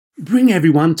Bring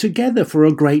everyone together for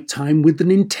a great time with the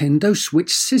Nintendo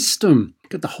Switch system.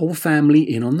 Get the whole family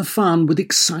in on the fun with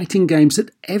exciting games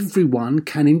that everyone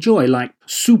can enjoy, like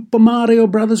Super Mario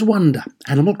Bros. Wonder,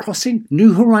 Animal Crossing,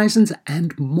 New Horizons,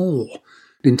 and more.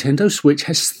 Nintendo Switch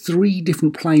has 3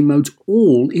 different play modes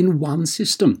all in one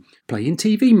system. Play in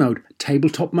TV mode,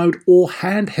 tabletop mode, or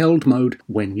handheld mode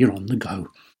when you're on the go.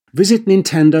 Visit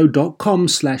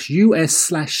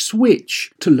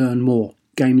nintendo.com/US/Switch to learn more.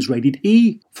 Games rated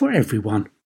E for everyone.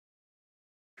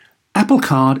 Apple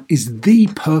Card is the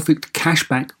perfect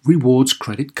cashback rewards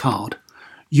credit card.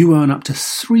 You earn up to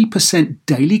 3%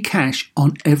 daily cash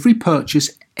on every purchase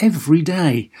every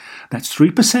day. That's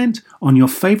 3% on your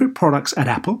favorite products at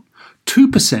Apple,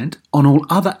 2% on all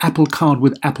other Apple Card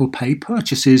with Apple Pay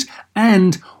purchases,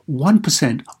 and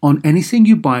 1% on anything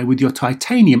you buy with your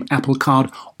titanium Apple Card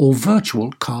or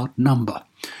virtual card number.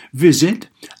 Visit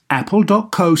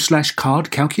apple.co/card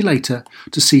calculator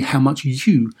to see how much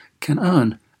you can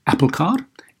earn. Apple Card,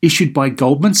 issued by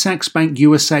Goldman Sachs Bank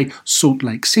USA, Salt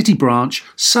Lake City branch,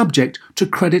 subject to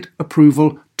credit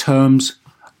approval. Terms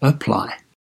apply.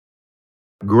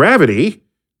 Gravity,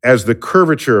 as the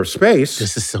curvature of space.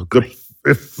 This is so great.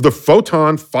 If the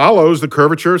photon follows the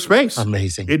curvature of space.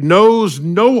 Amazing. It knows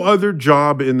no other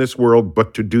job in this world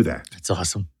but to do that. That's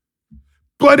awesome.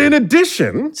 But in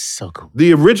addition, So cool.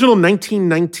 the original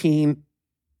 1919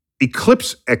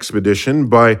 eclipse expedition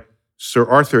by Sir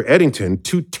Arthur Eddington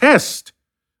to test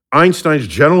Einstein's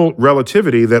general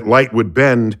relativity that light would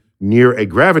bend near a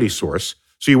gravity source.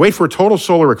 So you wait for a total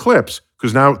solar eclipse,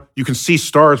 because now you can see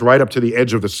stars right up to the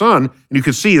edge of the sun, and you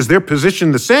can see, is their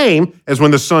position the same as when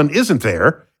the sun isn't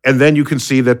there? And then you can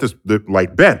see that the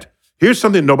light bent. Here's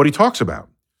something nobody talks about.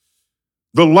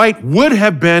 The light would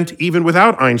have bent even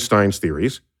without Einstein's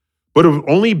theories, but it would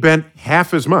only bent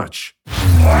half as much.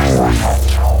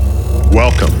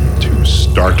 Welcome to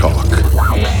Star Talk,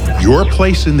 your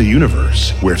place in the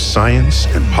universe where science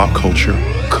and pop culture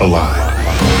collide.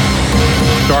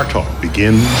 Star Talk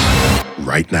begins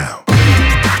right now.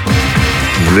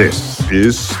 This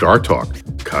is Star Talk,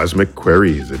 Cosmic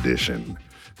Queries edition.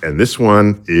 And this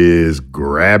one is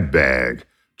Grab Bag.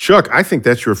 Chuck, I think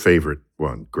that's your favorite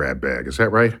one, Grab Bag. Is that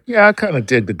right? Yeah, I kind of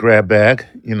dig the grab bag,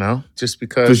 just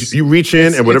because. Because you reach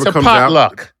in and whatever comes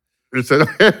potluck. out.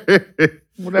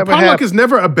 Whatever potluck happens. is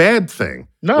never a bad thing.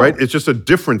 No. Right? It's just a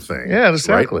different thing. Yeah,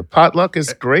 exactly. Right? Potluck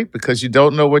is great because you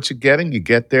don't know what you're getting. You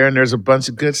get there and there's a bunch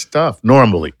of good stuff,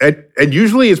 normally. And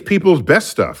usually it's people's best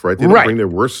stuff, right? They don't bring their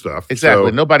worst stuff. Exactly.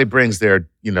 So, Nobody brings their,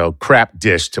 crap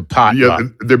dish to potluck. yeah,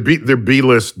 their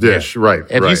B-list dish, right.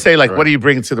 If you say, what are you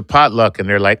bringing to the potluck? And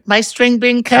they're like, my string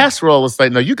bean casserole. It's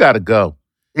like, no, you got to go.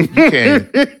 You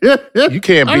can't be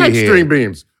I like here. string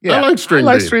beans. Yeah, I like string I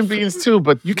like beans. string beans too,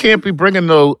 but you can't be bringing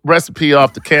no recipe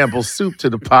off the Campbell's soup to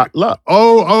the potluck.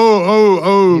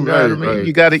 Oh, You know what I mean? right.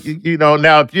 You got to,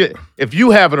 now if you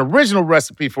have an original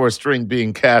recipe for a string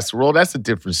bean casserole, that's a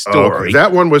different story. Okay.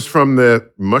 That one was from the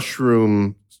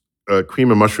mushroom,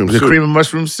 cream of mushroom The soup. cream of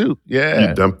mushroom soup, yeah.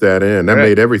 You dumped that in. That Right.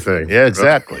 made everything. Yeah,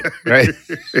 exactly. Right.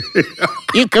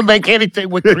 You can make anything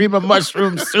with cream of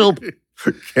mushroom soup.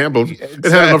 Campbell's. It had enough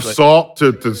Exactly. salt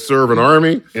to serve an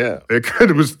army. Yeah. It kind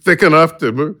of was thick enough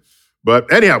to move.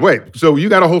 But anyhow, wait. So you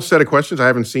got a whole set of questions. I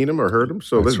haven't seen them or heard them.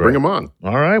 So let's bring them on.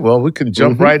 All right. Well, we can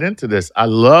jump Mhm. right into this. I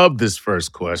love this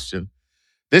first question.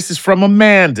 This is from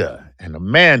Amanda. And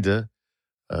Amanda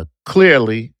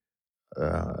clearly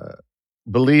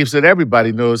believes that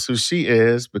everybody knows who she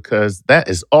is because that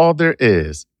is all there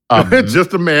is.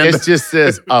 Just Amanda. It just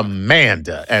says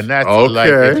Amanda. And that's Okay. like,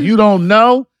 if you don't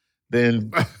know,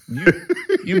 then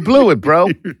you blew it, bro.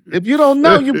 If you don't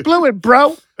know, you blew it,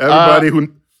 bro.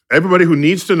 Everybody who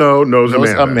needs to know knows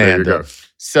Amanda. There you go.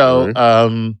 So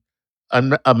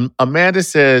Amanda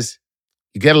says,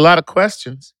 you get a lot of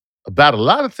questions about a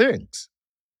lot of things.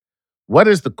 What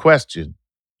is the question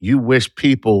you wish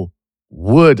people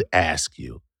would ask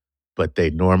you, but they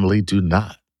normally do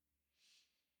not?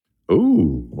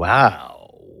 Ooh.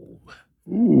 Wow.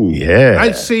 Ooh. Yeah.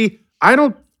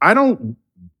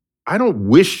 I don't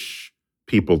wish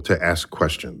people to ask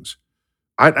questions.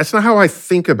 That's not how I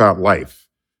think about life.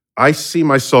 I see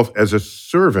myself as a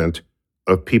servant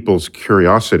of people's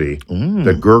curiosity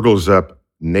that gurgles up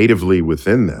natively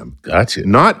within them. Gotcha.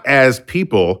 Not as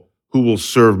people who will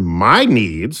serve my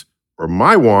needs or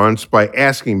my wants by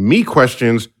asking me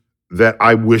questions that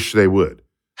I wish they would.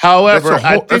 However, That's a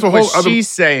whole- I that's think a what whole other- she's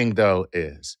saying, though,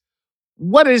 is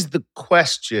what is the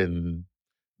question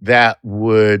that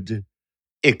would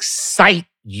excite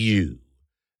you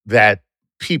that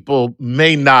people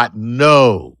may not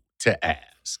know to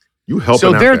ask? You helping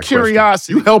So out their that question.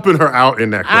 curiosity. You helping her out in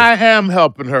that question. I am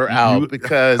helping her out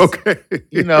because, Okay.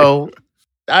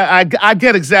 I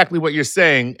get exactly what you're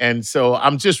saying. And so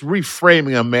I'm just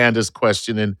reframing Amanda's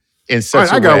question in All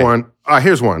such right, a I got way. one.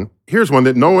 Here's one. Here's one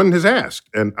that no one has asked,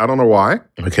 and I don't know why.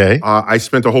 Okay. I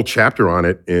spent a whole chapter on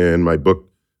it in my book,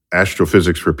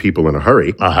 Astrophysics for People in a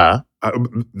Hurry. Uh-huh.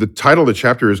 The title of the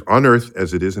chapter is On Earth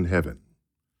as It Is in Heaven.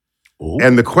 Ooh.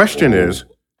 And the question is,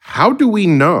 how do we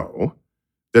know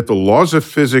that the laws of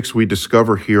physics we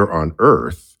discover here on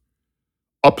Earth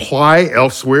apply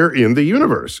elsewhere in the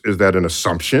universe? Is that an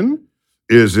assumption?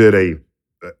 Is it an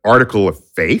article of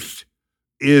faith?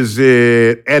 Is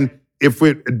it, and if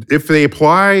they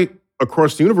apply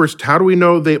across the universe, how do we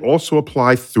know they also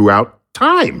apply throughout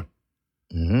time?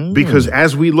 Because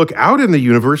as we look out in the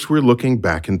universe, we're looking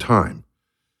back in time.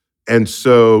 And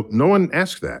so no one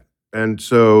asked that. And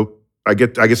so I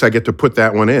guess I get to put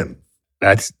that one in.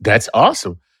 That's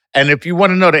awesome. And if you want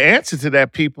to know the answer to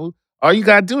that, people, all you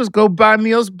gotta do is go buy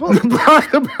Neil's book. Buy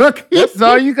the book. That's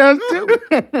all you gotta do.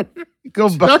 Go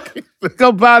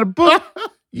buy the book.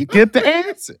 You get the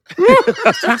answer.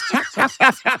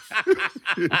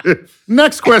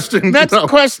 Next question. Next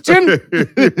question.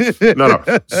 No.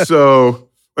 So,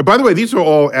 by the way, these are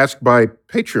all asked by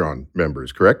Patreon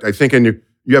members, correct? I think, and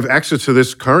you have access to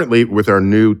this currently with our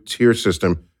new tier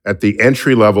system at the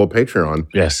entry-level Patreon.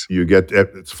 Yes. You get,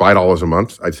 it's $5 a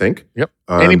month, I think. Yep.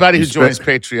 Anybody who joins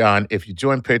Patreon, if you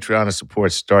join Patreon and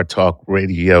support Star Talk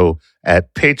Radio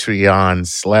at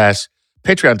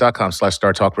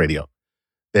patreon.com/Star Talk Radio,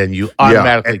 then you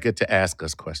automatically get to ask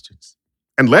us questions.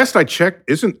 And last I checked,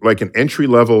 isn't like an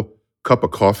entry-level cup of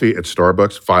coffee at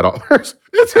Starbucks $5?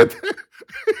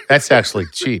 That's actually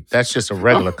cheap. That's just a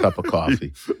regular cup of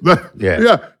coffee.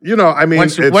 Yeah. I mean,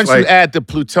 once you add the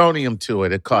plutonium to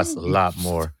it, it costs a lot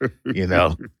more.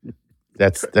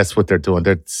 That's what they're doing.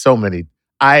 There's so many.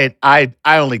 I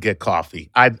only get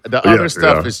coffee. The other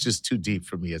stuff is just too deep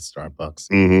for me at Starbucks,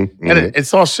 and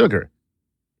it's all sugar.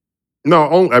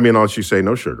 No, I mean, unless you say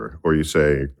no sugar, or you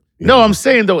say no. I'm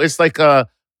saying though, it's like a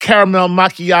caramel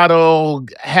macchiato,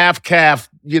 half calf.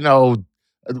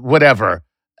 Whatever.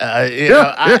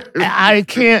 I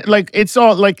can't it's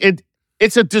all like it.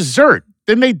 It's a dessert.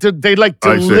 Then they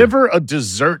deliver a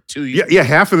dessert to you. Yeah.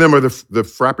 Half of them are the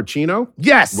frappuccino.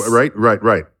 Yes. Right.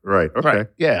 Okay. Right.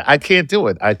 Yeah. I can't do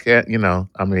it. I can't. I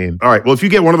mean. All right. Well, if you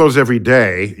get one of those every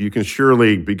day, you can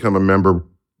surely become a member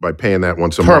by paying that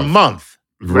once a per month. month.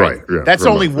 Right. Yeah, that's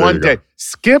only one day. Go.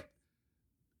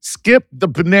 Skip the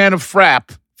banana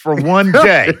frap for one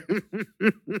day.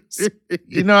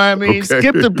 You know what I mean? Okay.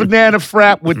 Skip the banana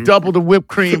frap with double the whipped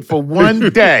cream for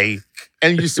one day,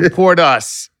 and you support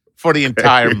us for the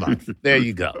entire month. There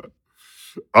you go.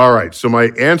 All right. So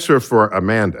my answer for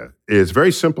Amanda is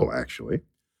very simple, actually.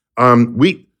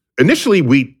 We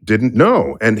didn't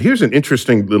know. And here's an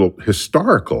interesting little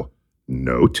historical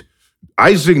note.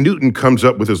 Isaac Newton comes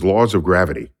up with his laws of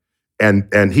gravity,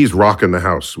 and he's rocking the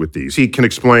house with these. He can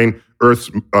explain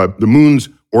the moon's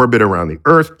orbit around the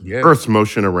Earth, Earth's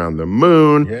motion around the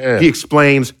moon. Yeah. He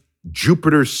explains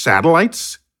Jupiter's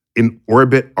satellites in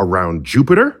orbit around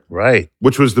Jupiter, right?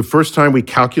 Which was the first time we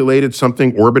calculated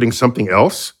something orbiting something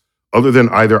else other than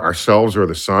either ourselves or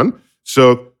the sun.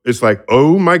 So it's like,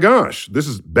 oh my gosh, this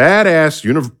is badass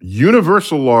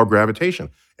universal law of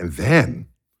gravitation. And then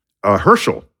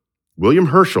William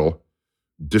Herschel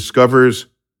discovers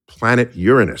planet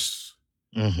Uranus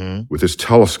with his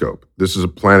telescope. This is a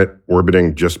planet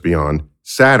orbiting just beyond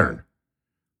Saturn.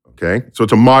 Okay, so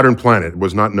it's a modern planet. It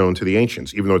was not known to the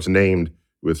ancients, even though it's named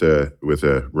with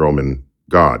a Roman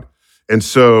god. And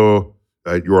so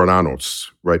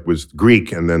Uranus, right, was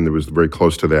Greek, and then there was very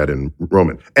close to that in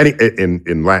Roman,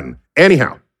 in Latin.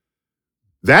 Anyhow,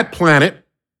 that planet,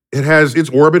 it's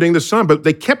orbiting the sun, but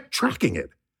they kept tracking it.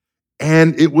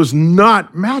 And it was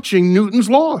not matching Newton's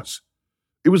laws.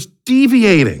 It was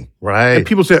deviating. Right. And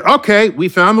people said, okay, we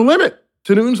found the limit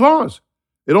to Newton's laws.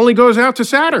 It only goes out to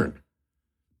Saturn.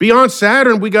 Beyond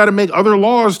Saturn, we got to make other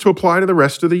laws to apply to the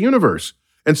rest of the universe.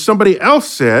 And somebody else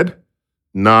said,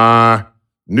 nah,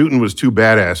 Newton was too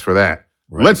badass for that.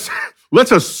 Right.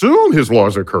 Let's assume his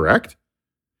laws are correct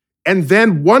and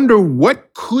then wonder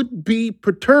what could be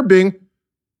perturbing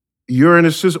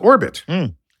Uranus's orbit.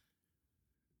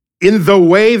 In the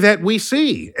way that we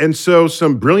see. And so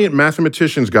some brilliant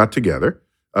mathematicians got together,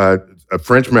 a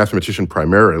French mathematician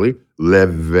primarily,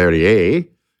 Leverrier,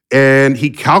 and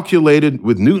he calculated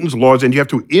with Newton's laws, and you have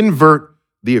to invert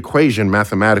the equation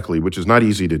mathematically, which is not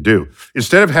easy to do.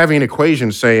 Instead of having an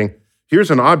equation saying,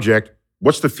 here's an object,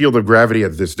 what's the field of gravity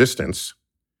at this distance?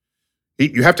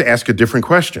 You have to ask a different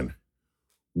question.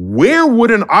 where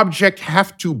would an object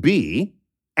have to be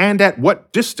and at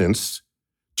what distance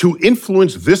to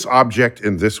influence this object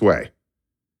in this way?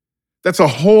 That's a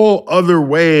whole other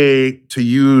way to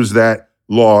use that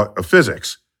law of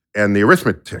physics and the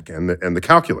arithmetic and the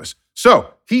calculus.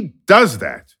 So he does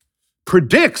that,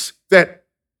 predicts that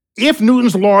if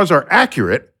Newton's laws are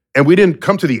accurate, and we didn't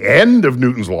come to the end of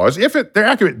Newton's laws, if they're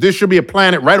accurate, there should be a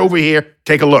planet right over here.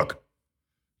 Take a look.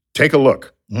 Take a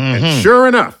look. Mm-hmm. And sure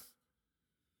enough,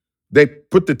 they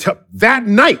put that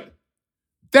night,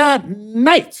 there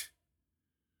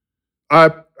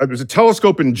was a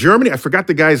telescope in Germany. I forgot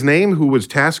the guy's name who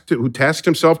tasked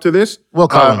himself to this. We'll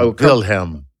call him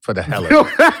Wilhelm for the hell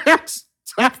of it.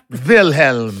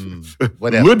 Wilhelm.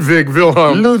 Whatever. Ludwig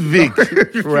Wilhelm.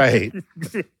 Ludwig. Right.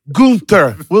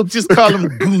 Gunther. We'll just call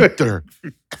him Gunther.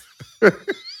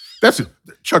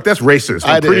 Chuck, that's racist.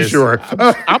 I'm pretty sure.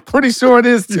 I'm pretty sure it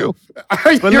is too.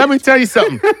 But let me tell you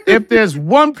something. If there's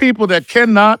one people that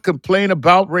cannot complain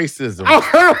about racism,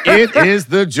 it is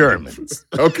the Germans.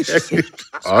 Okay.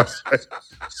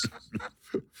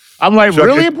 I'm like, Chuck,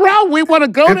 really, bro? We want to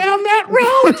go down that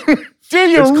road? Do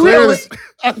you really?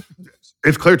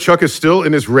 It's clear Chuck is still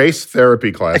in his race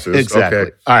therapy classes. Exactly.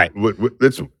 Okay. All right.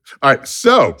 All right.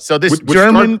 So this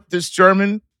German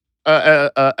astronomer.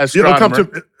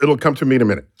 It'll come to me in a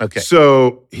minute. Okay.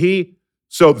 So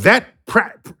that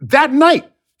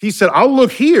night he said, "I'll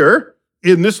look here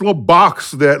in this little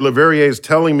box that Leverrier is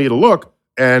telling me to look,"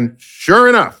 and sure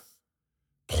enough,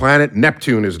 planet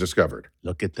Neptune is discovered.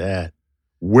 Look at that.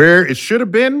 Where it should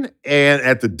have been and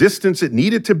at the distance it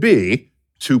needed to be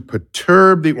to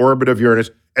perturb the orbit of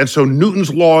Uranus. And so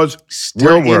Newton's laws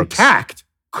were intact.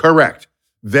 Correct.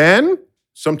 Then,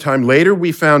 sometime later,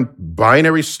 we found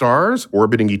binary stars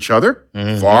orbiting each other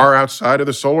far outside of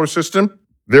the solar system.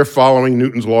 They're following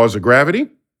Newton's laws of gravity.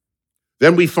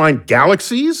 Then we find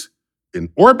galaxies in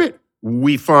orbit.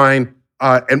 We find,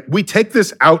 and we take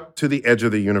this out to the edge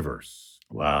of the universe.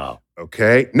 Wow.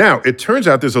 Okay. Now, it turns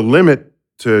out there's a limit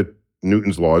to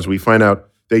Newton's laws. We find out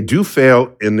they do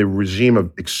fail in the regime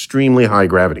of extremely high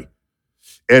gravity.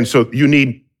 And so you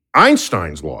need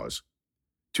Einstein's laws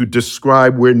to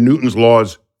describe where Newton's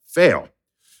laws fail.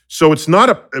 So it's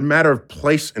not a matter of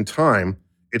place and time.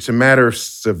 It's a matter of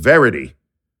severity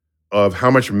of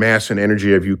how much mass and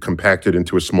energy have you compacted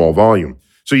into a small volume.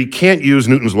 So you can't use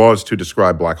Newton's laws to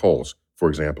describe black holes, for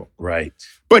example. Right.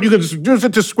 But you can use it to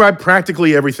describe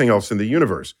practically everything else in the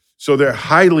universe. So they're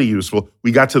highly useful.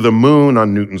 We got to the moon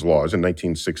on Newton's laws in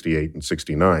 1968 and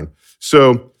 69.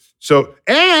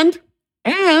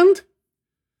 And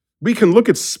we can look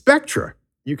at spectra.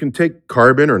 You can take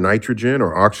carbon or nitrogen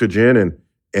or oxygen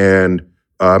and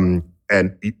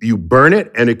you burn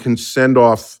it, and it can send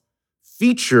off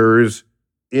features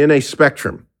in a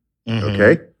spectrum,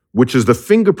 okay? Which is the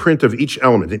fingerprint of each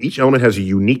element. And each element has a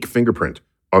unique fingerprint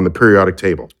on the periodic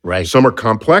table. Right. Some are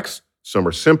complex, some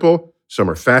are simple, some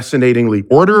are fascinatingly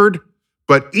ordered,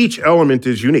 but each element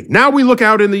is unique. Now we look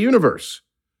out in the universe.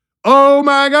 Oh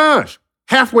my gosh,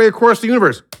 halfway across the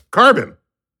universe, carbon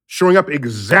showing up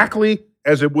exactly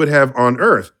as it would have on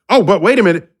Earth. Oh, but wait a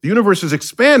minute, the universe is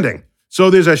expanding. So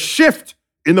there's a shift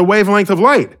in the wavelength of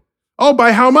light. Oh,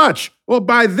 by how much? Well,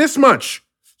 by this much.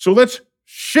 So let's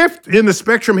shift in the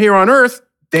spectrum here on Earth.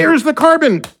 There's the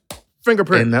carbon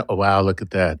fingerprint. Wow, look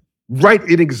at that. Right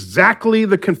in exactly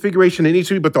the configuration it needs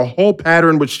to be, but the whole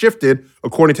pattern was shifted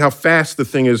according to how fast the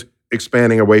thing is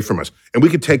expanding away from us. And we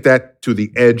could take that to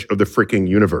the edge of the freaking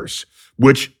universe,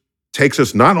 which takes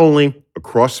us not only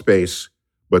across space,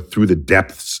 but through the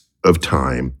depths of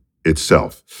time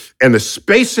itself. And the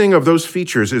spacing of those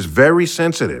features is very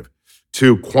sensitive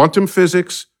to quantum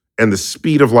physics and the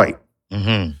speed of light.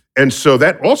 And so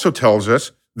that also tells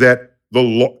us that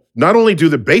not only do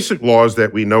the basic laws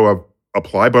that we know of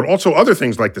apply, but also other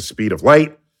things like the speed of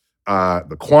light,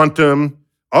 the quantum,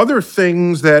 other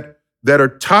things that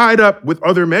are tied up with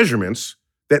other measurements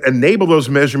that enable those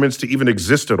measurements to even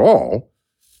exist at all,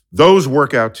 those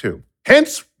work out too.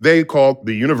 Hence, they call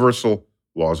the universal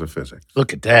laws of physics.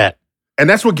 Look at that. And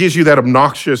that's what gives you that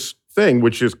obnoxious thing,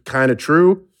 which is kind of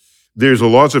true. There's the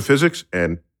laws of physics,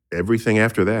 and everything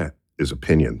after that is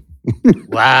opinion.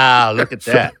 Wow, look at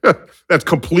that. That's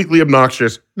completely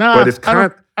obnoxious. No, but it's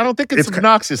I don't think it's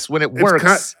obnoxious when it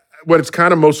works. But it's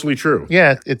kind of mostly true.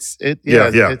 Yeah,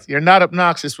 you're not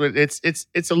obnoxious.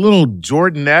 It's a little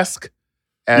Jordan-esque.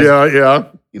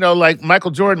 You know, like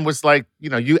Michael Jordan was like,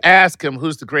 you ask him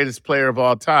who's the greatest player of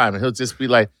all time, and he'll just be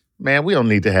like, man, we don't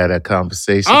need to have that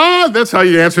conversation. That's how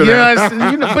you answer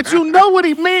that. But you know what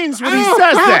he means when he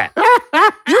says that.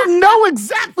 You know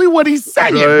exactly what he's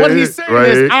saying. Right, What he's saying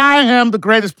is, I am the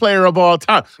greatest player of all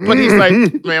time. But he's like,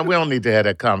 man, we don't need to have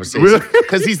that conversation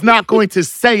because he's not going to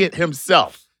say it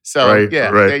himself. So,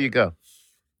 there you go.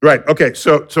 Right. Okay.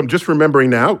 So I'm just remembering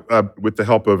now, with the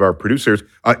help of our producers,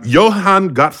 Johann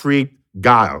Gottfried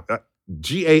Galle,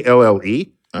 Galle.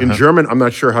 In German, I'm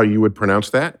not sure how you would pronounce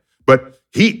that, but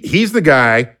he's the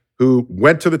guy who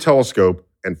went to the telescope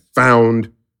and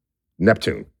found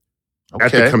Neptune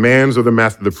at the commands of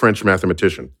the French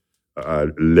mathematician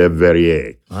Le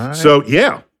Verrier. Right. So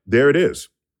there it is.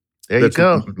 There you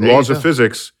go. Laws of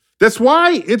physics. That's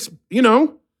why it's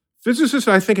physicists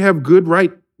I think have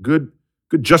good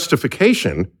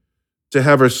justification to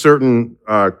have a certain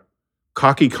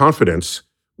cocky confidence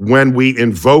when we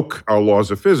invoke our laws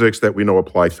of physics that we know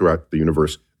apply throughout the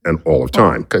universe and all of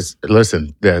time. Because,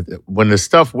 listen, when the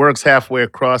stuff works halfway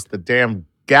across the damn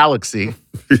galaxy,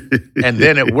 and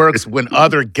then it works when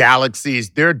other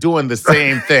galaxies, they're doing the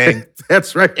same thing.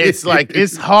 That's right. It's like,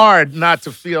 it's hard not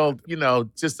to feel,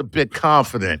 just a bit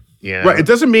confident. Right. It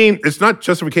doesn't mean, it's not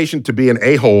justification to be an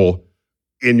a-hole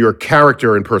in your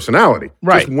character and personality.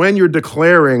 Right. Just when you're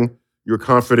declaring your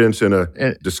confidence in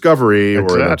a discovery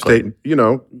or in a statement,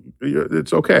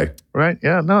 it's okay. Right.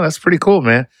 Yeah. No, that's pretty cool,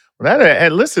 man.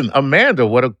 And listen, Amanda,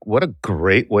 what a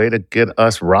great way to get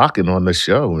us rocking on the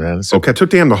show, man. So, okay, I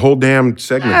took the whole damn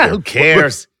segment. Who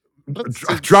cares?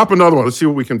 Drop another one. Let's see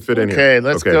what we can fit in here. Okay,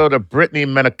 let's go to Brittany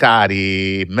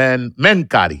Manicotti.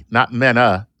 Mencotti, not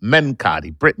Mena.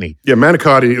 Mencotti, Brittany. Yeah,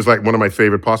 Manicotti is like one of my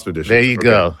favorite pasta dishes. There you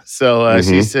go. So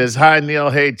she says, hi, Neil.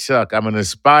 Hey, Chuck. I'm an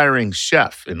aspiring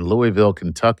chef in Louisville,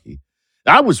 Kentucky.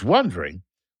 I was wondering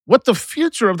what the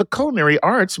future of the culinary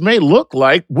arts may look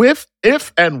like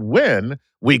if and when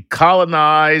we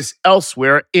colonize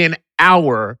elsewhere in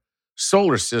our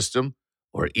solar system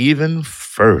or even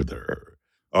further.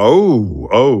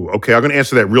 Okay. I'm going to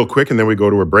answer that real quick and then we go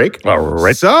to a break. All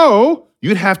right. So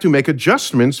you'd have to make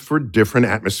adjustments for different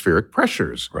atmospheric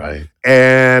pressures. Right.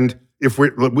 And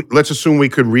let's assume we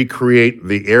could recreate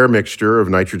the air mixture of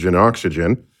nitrogen and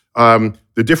oxygen.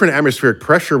 The different atmospheric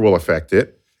pressure will affect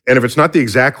it. And if it's not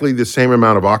exactly the same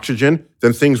amount of oxygen,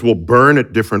 then things will burn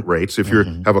at different rates. If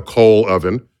you have a coal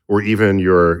oven or even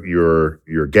your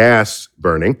gas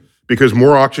burning, because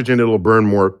more oxygen, it'll burn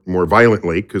more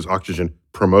violently because oxygen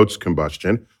promotes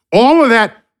combustion. All of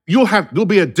that, you'll have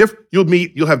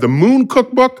the Moon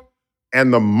cookbook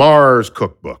and the Mars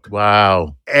cookbook.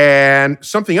 Wow. And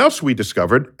something else we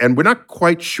discovered, and we're not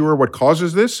quite sure what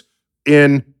causes this,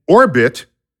 in orbit,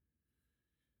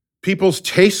 people's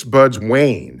taste buds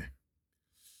wane.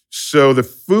 So the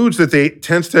foods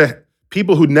that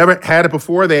people who never had it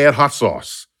before, they add hot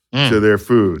sauce to their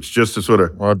foods just to sort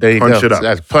of punch it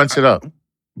up. Punch it up.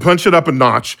 Punch it up a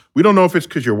notch. We don't know if it's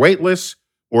because you're weightless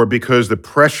or because the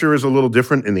pressure is a little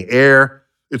different in the air.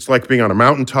 It's like being on a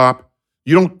mountaintop.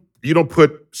 You don't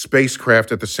put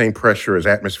spacecraft at the same pressure as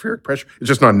atmospheric pressure. It's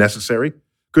just not necessary.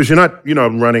 Because you're not,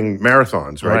 running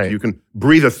marathons, right? You can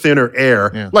breathe a thinner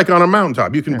air, like on a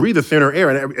mountaintop. You can breathe a thinner air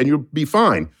and you'll be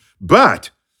fine.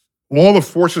 But all the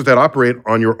forces that operate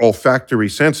on your olfactory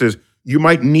senses, you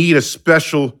might need a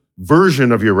special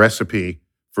version of your recipe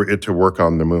for it to work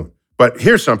on the moon. But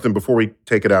here's something before we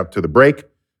take it out to the break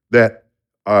that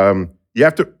you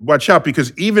have to watch out,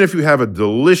 because even if you have a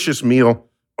delicious meal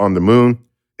on the moon,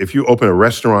 if you open a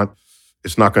restaurant,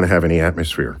 it's not going to have any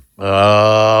atmosphere.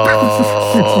 Oh,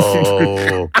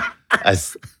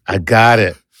 I got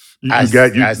it.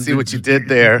 I see what you did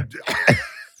there.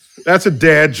 That's a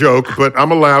dad joke, but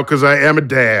I'm allowed because I am a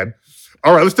dad.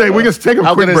 All right, we're going to take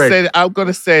a quick break. I'm going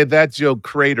to say that joke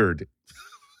cratered.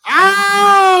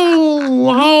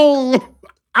 Oh,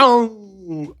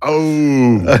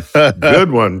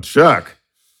 good one, Chuck.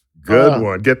 Good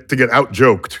one. Get out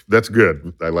joked. That's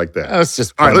good. I like that. That's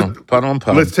just pun on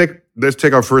pun. Let's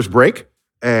take our first break,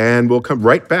 and we'll come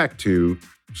right back to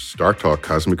Star Talk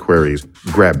Cosmic Queries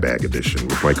Grab Bag Edition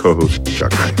with my co-host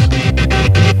Chuck Nice.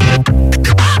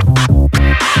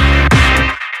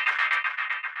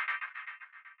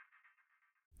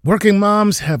 Working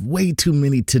moms have way too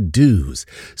many to-dos.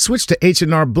 Switch to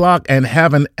H&R Block and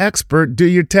have an expert do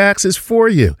your taxes for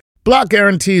you. Block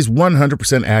guarantees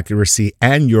 100% accuracy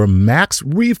and your max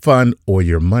refund or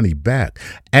your money back.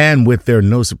 And with their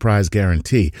no surprise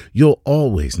guarantee, you'll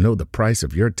always know the price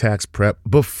of your tax prep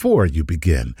before you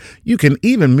begin. You can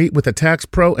even meet with a tax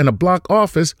pro in a Block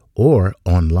office or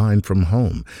online from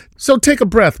home. So take a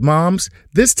breath, moms.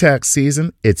 This tax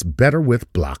season, it's better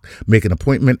with Block. Make an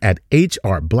appointment at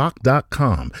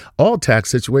hrblock.com. All tax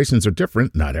situations are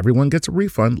different. Not everyone gets a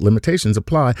refund. Limitations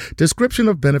apply. Description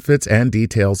of benefits and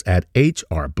details at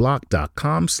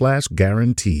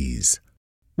hrblock.com/guarantees.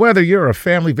 Whether you're a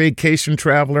family vacation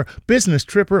traveler, business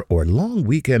tripper, or long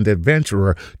weekend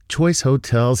adventurer, Choice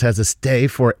Hotels has a stay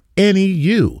for any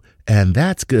you. And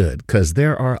that's good, because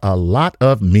there are a lot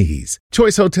of me's.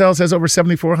 Choice Hotels has over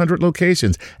 7,400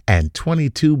 locations and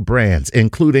 22 brands,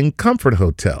 including Comfort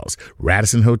Hotels,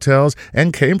 Radisson Hotels,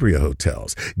 and Cambria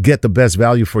Hotels. Get the best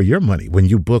value for your money when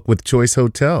you book with Choice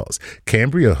Hotels.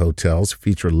 Cambria Hotels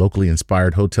feature locally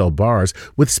inspired hotel bars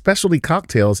with specialty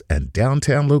cocktails and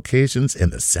downtown locations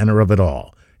in the center of it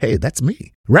all. Hey, that's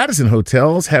me. Radisson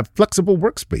Hotels have flexible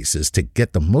workspaces to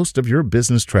get the most of your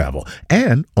business travel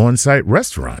and on-site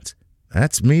restaurants.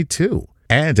 That's me too.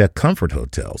 And at Comfort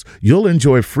Hotels, you'll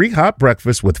enjoy free hot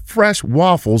breakfast with fresh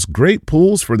waffles, great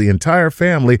pools for the entire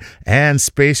family, and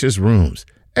spacious rooms.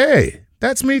 Hey,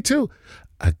 that's me too.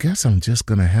 I guess I'm just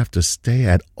going to have to stay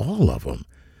at all of them.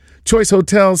 Choice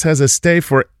Hotels has a stay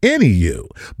for any you.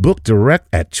 Book direct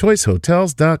at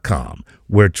choicehotels.com,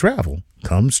 where travel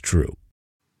comes true.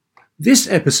 This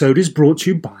episode is brought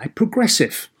to you by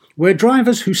Progressive, where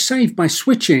drivers who save by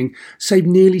switching save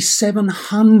nearly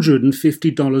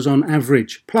 $750 on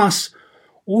average. Plus,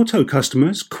 auto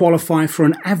customers qualify for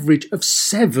an average of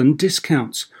 7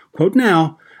 discounts. Quote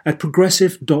now at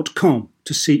progressive.com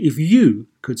to see if you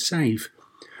could save.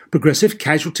 Progressive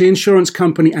Casualty Insurance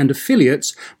Company and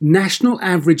affiliates, national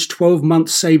average 12-month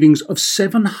savings of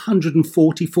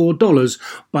 $744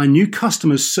 by new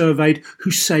customers surveyed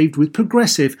who saved with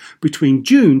Progressive between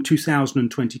June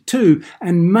 2022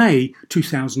 and May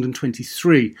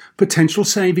 2023. Potential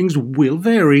savings will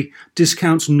vary.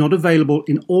 Discounts not available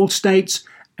in all states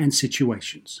and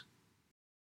situations.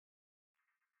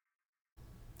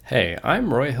 Hey,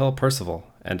 I'm Roy Hill Percival,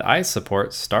 and I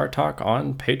support Star Talk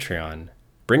on Patreon.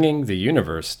 Bringing the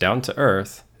universe down to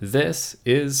Earth, this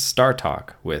is Star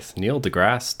Talk with Neil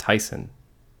deGrasse Tyson.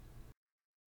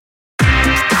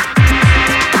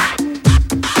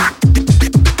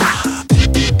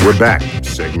 We're back.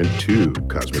 Segment 2,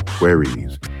 Cosmic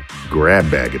Queries, Grab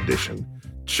Bag Edition.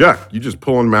 Chuck, you just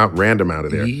pulling them out random out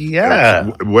of there.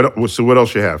 Yeah. So what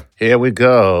else you have? Here we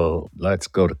go. Let's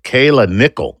go to Kayla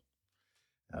Nickel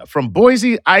from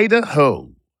Boise,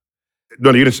 Idaho.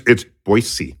 No, it's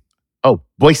Boise. Oh,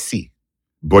 Boise.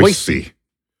 Boise.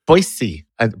 Boise.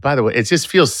 By the way, it just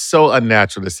feels so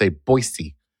unnatural to say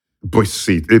Boise.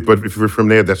 Boise. But if you're from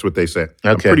there, that's what they say. Okay.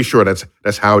 I'm pretty sure that's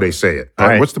how they say it. All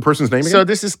right. What's the person's name again? So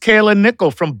this is Kayla Nickel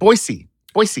from Boise.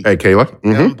 Boise. Hey, Kayla.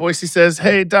 Mm-hmm. Boise says,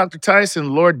 hey, Dr.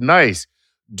 Tyson, Lord Nice,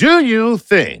 do you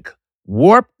think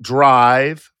warp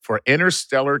drive for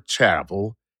interstellar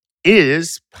travel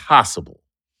is possible?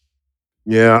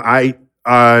 Yeah,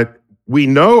 we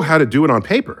know how to do it on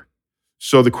paper.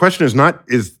 So the question is not,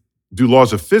 do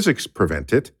laws of physics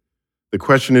prevent it? The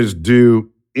question is,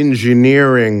 do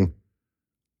engineering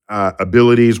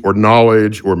abilities or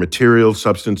knowledge or material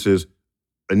substances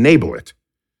enable it?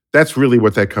 That's really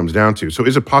what that comes down to. So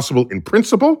is it possible in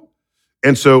principle?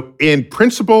 And so in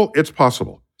principle, it's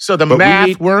possible. So the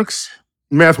math works?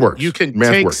 Math works. You can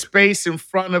take space in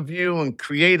front of you and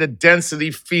create a density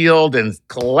field and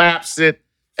collapse it.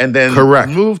 And then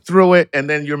move through it, and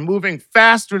then you're moving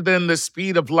faster than the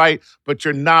speed of light, but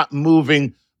you're not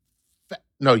moving.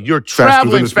 You're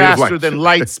traveling faster than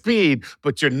light speed,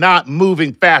 but you're not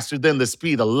moving faster than the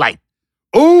speed of light.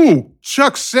 Oh,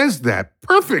 Chuck says that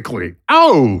perfectly.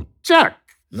 Oh, Chuck.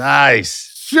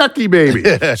 Nice. Chucky, baby.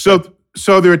 So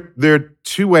there are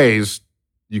two ways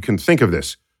you can think of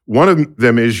this. One of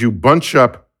them is you bunch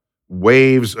up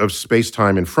waves of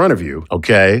space-time in front of you.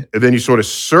 Okay. And then you sort of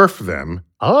surf them.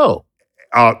 Oh.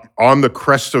 On the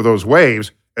crest of those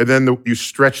waves, and then you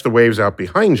stretch the waves out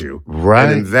behind you. Right.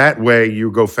 And in that way, you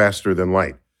go faster than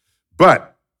light.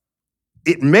 But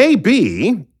it may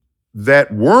be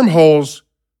that wormholes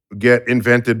get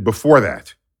invented before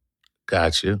that.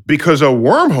 Gotcha. Because a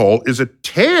wormhole is a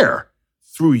tear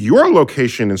through your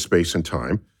location in space and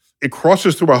time. It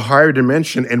crosses through a higher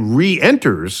dimension and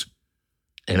re-enters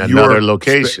in another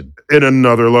location. In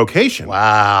another location.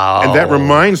 Wow. And that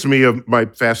reminds me of my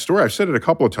fast story. I've said it a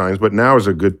couple of times, but now is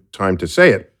a good time to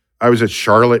say it. I was at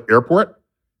Charlotte Airport.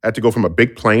 I had to go from a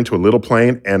big plane to a little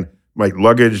plane, and my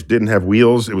luggage didn't have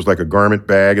wheels. It was like a garment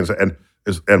bag and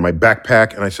my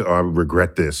backpack. And I said, I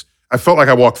regret this. I felt like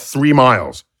I walked 3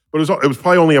 miles. But it was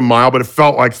probably only a mile, but it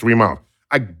felt like 3 miles.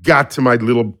 I got to my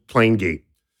little plane gate,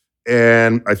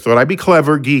 and I thought I'd be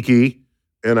clever, geeky,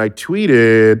 and I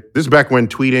tweeted. This is back when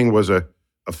tweeting was a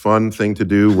fun thing to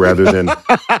do rather than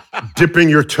dipping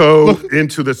your toe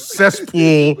into the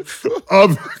cesspool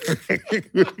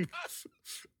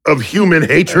of human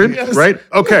hatred, yes. Right?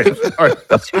 Okay. All right.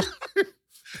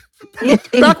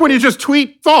 Back when you just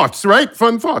tweet thoughts, right?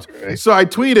 Fun thoughts. Right. So I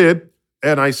tweeted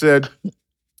and I said,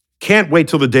 can't wait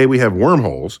till the day we have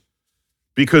wormholes,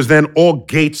 because then all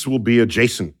gates will be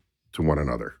adjacent to one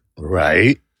another.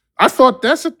 Right. I thought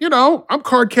I'm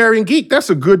card-carrying geek. That's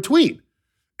a good tweet.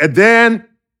 And then,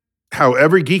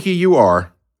 however geeky you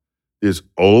are, there's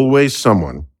always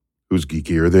someone who's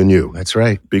geekier than you. That's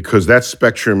right. Because that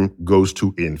spectrum goes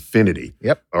to infinity.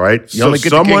 Yep. All right? You only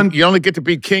get to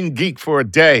be king geek for a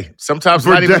day. Sometimes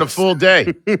not even a full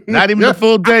day. Not even a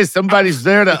full day. Somebody's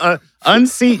there to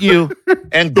unseat you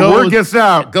and the word gets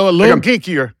out. Go a little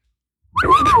geekier.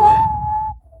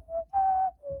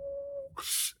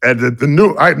 And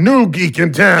the new geek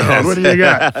in town. Yes. What do you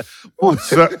got?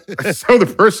 so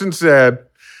the person said,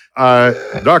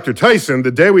 Dr. Tyson,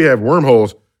 the day we have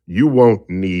wormholes, you won't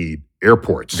need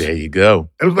airports. There you go.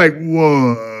 It was like,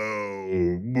 whoa.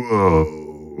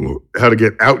 How to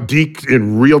get out-geeked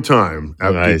in real time.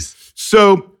 Nice.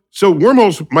 So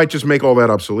wormholes might just make all that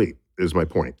obsolete, is my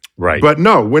point. Right. But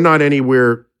no, we're not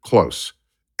anywhere close.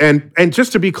 And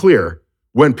just to be clear,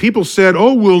 when people said,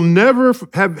 oh, we'll never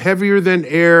have heavier than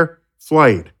air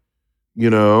flight,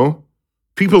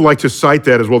 people like to cite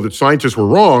that as well, that scientists were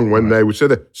wrong when they would say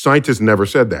that. Scientists never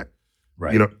said that.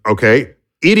 Right. Okay?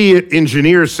 Idiot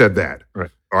engineers said that.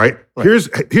 Right. All right? Here's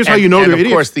how you know they're idiots. And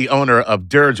of course, the owner of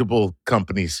dirigible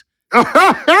companies.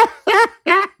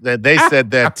 That they said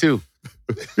that too.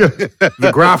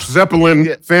 The Graf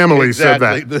Zeppelin family said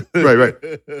that. Right.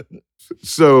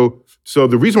 So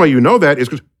the reason why you know that is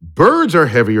because birds are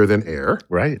heavier than air.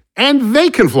 Right. And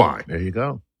they can fly. There you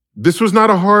go. This was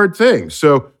not a hard thing.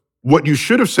 So what you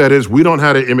should have said is, we don't know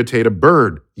how to imitate a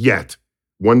bird yet.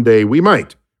 One day we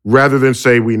might, rather than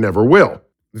say we never will.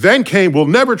 Then came, we'll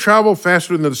never travel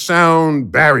faster than the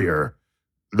sound barrier.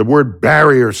 The word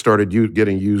barrier started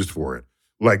getting used for it.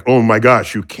 Like, oh my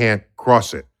gosh, you can't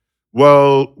cross it.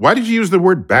 Well, why did you use the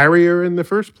word barrier in the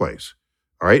first place?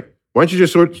 All right. Why don't you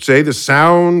just sort of say the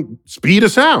speed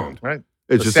of sound? Right.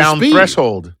 It's the just sound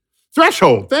threshold.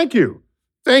 Threshold. Thank you.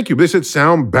 But they said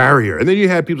sound barrier. And then you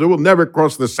had people say, we'll never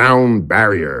cross the sound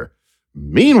barrier.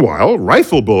 Meanwhile,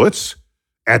 rifle bullets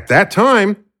at that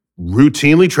time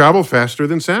routinely travel faster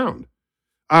than sound.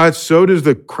 So does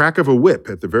the crack of a whip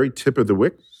at the very tip of the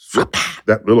whip.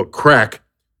 That little crack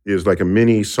is like a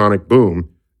mini sonic boom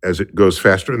as it goes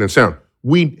faster than sound.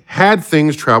 We had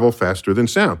things travel faster than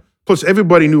sound. Plus,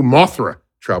 everybody knew Mothra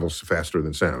travels faster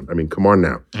than sound. I mean, come on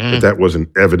now. But that wasn't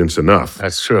evidence enough.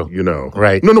 That's true.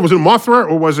 Right. No, was it Mothra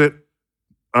or was it,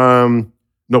 no,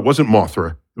 it wasn't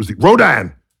Mothra. It was the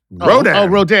Rodan. Rodan. Oh,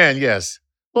 Rodan, yes.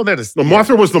 Well, that is.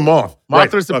 Mothra was the moth.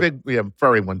 Mothra's the big,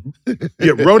 furry one.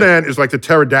 Yeah, Rodan is like the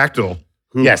pterodactyl.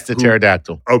 Yes, the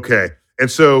pterodactyl. Okay. And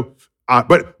so,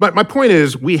 but my point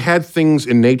is, we had things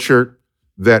in nature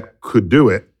that could do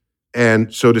it.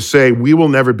 And so to say we will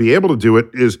never be able to do it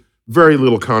is very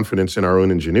little confidence in our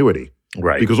own ingenuity.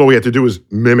 Right. Because all we have to do is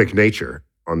mimic nature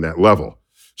on that level.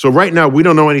 So right now, we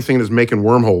don't know anything that's making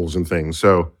wormholes and things.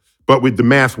 So, but the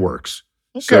math works.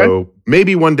 Okay. So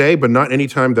maybe one day, but not any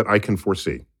time that I can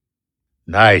foresee.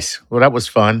 Nice. Well, that was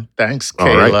fun. Thanks,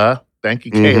 Kayla. Right. Thank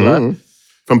you, Kayla. Mm-hmm.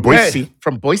 From Boise. Hey,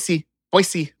 from Boise.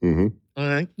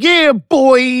 Mm-hmm. Yeah,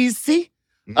 Boise.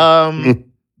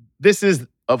 This is,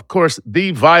 of course,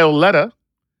 the Violetta.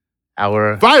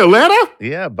 Violetta?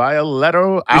 Yeah,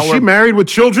 Violetta. Is she married with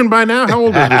children by now? How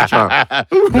old is this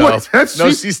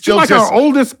child? She's still like our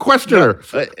oldest questioner.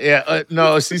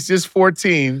 No, she's just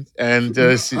 14. And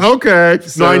she's... Okay.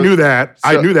 No, I knew that.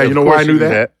 I knew that. You know why I knew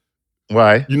that?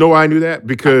 Why? You know why I knew that?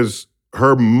 Because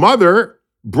her mother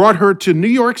brought her to New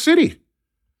York City.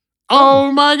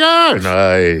 Oh my gosh.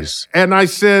 Nice. And I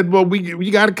said, well,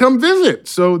 you got to come visit.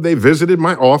 So they visited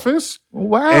my office.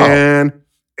 Wow.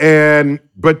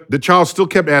 But the child still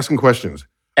kept asking questions.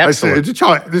 Excellent. I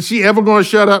said, is she ever going to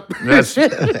shut up? That's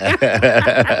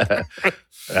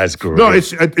great. No,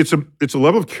 it's a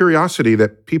level of curiosity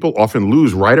that people often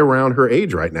lose right around her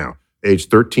age right now, age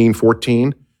 13,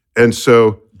 14. And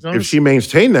so if she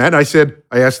maintained that, I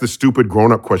asked the stupid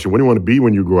grown-up question, what do you want to be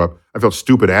when you grow up? I felt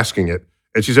stupid asking it.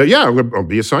 And she said, yeah, I'll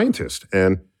be a scientist.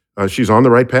 And she's on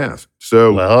the right path.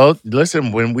 So, well,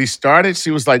 listen, when we started, she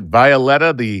was like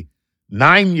Violetta, the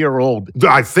 9-year-old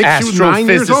I think she was 9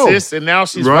 years old. And now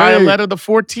she's Violetta, the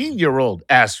 14-year-old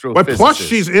astrophysicist. But plus,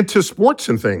 she's into sports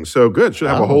and things. So good. She'll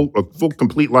have a full,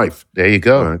 complete life. There you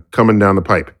go. Coming down the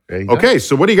pipe. There you go.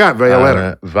 So what do you got,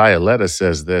 Violetta? Violetta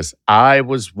says this. I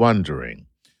was wondering,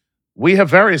 we have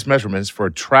various measurements for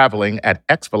traveling at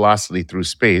x velocity through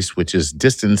space, which is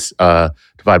distance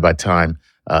divided by time,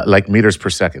 like meters per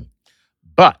second.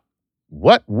 But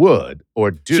what would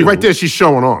or do? See, right there, she's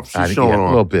showing off. She's showing off. A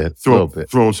little bit.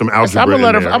 Throwing some algebra I'm gonna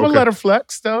let her. in there. I'm gonna let her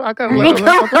flex, though. I gotta let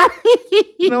her.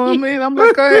 You know what I mean? I'm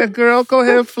like, go ahead, girl. Go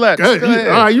ahead, flex. Go ahead.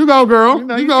 All right, you go, girl.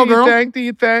 You go, girl. Do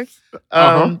your thing.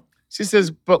 She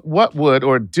says, but what would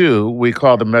or do we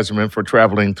call the measurement for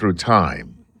traveling through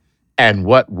time? And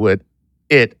what would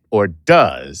it or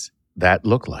does that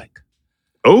look like?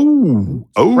 Oh.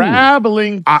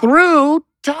 Traveling through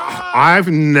time. I've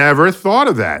never thought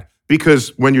of that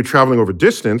because when you're traveling over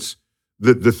distance,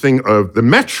 the thing of the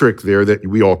metric there that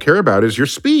we all care about is your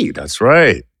speed. That's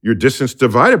right. Your distance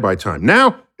divided by time.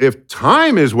 Now, if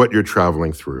time is what you're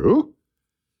traveling through,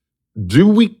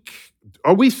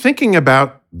 are we thinking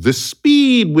about the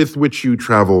speed with which you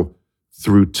travel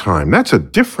through time? That's a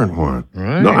different one.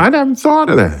 Right. No, I haven't thought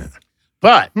of that.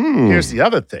 But here's the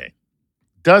other thing.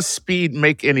 Does speed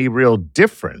make any real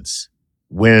difference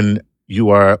when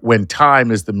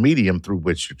time is the medium through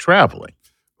which you're traveling?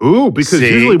 Ooh, because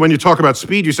usually when you talk about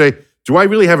speed, you say, do I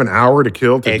really have an hour to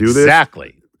kill to do this?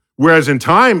 Exactly. Whereas in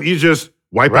time, you just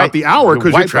wipe out the hour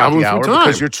because you're traveling through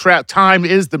time. Because time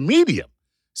is the medium.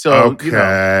 So,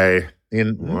 okay.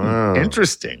 Wow.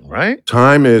 Interesting, right?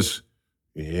 Time is,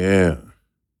 yeah.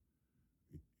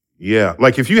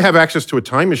 Like if you have access to a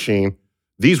time machine,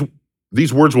 these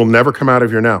words will never come out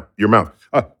of your mouth.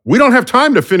 We don't have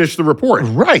time to finish the report.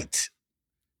 Right.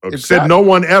 Said no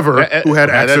one ever who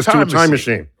had access to a time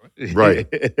machine. Right.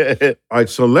 All right,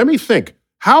 so let me think.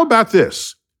 How about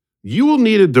this? You will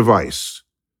need a device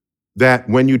that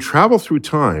when you travel through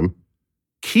time,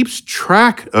 keeps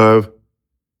track of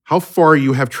how far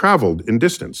you have traveled in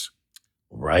distance.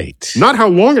 Right. Not how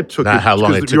long it took. Not how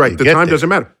long it took. You're right. The time doesn't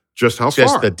matter. Just how far.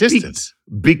 Just the distance.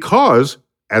 Because,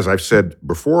 as I've said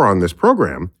before on this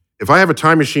program, if I have a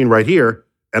time machine right here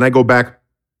and I go back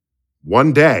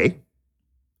one day,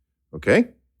 okay?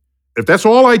 If that's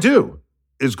all I do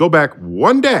is go back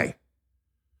one day,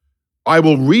 I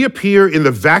will reappear in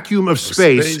the vacuum of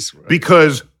space right.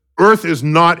 because Earth is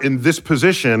not in this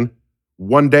position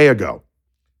one day ago.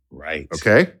 Right.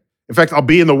 Okay? In fact, I'll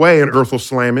be in the way and Earth will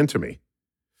slam into me.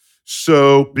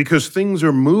 So, because things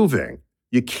are moving,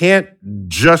 you can't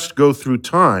just go through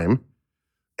time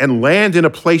and land in a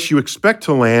place you expect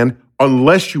to land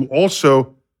unless you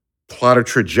also plot a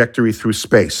trajectory through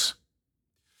space.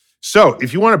 So,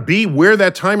 if you want to be where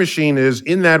that time machine is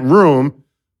in that room,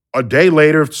 a day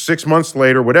later, 6 months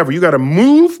later, whatever, you got to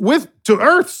move to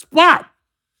Earth's spot.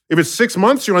 If it's 6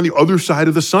 months, you're on the other side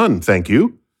of the sun. Thank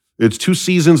you. It's 2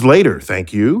 seasons later.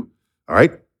 Thank you. All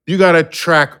right. You got to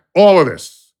track all of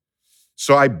this.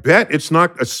 So I bet it's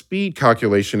not a speed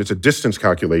calculation. It's a distance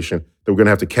calculation that we're going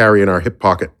to have to carry in our hip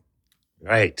pocket.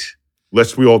 Right.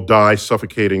 Lest we all die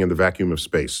suffocating in the vacuum of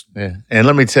space. Yeah. And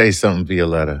let me tell you something,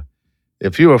 Violetta.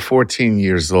 If you are 14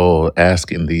 years old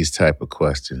asking these type of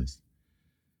questions,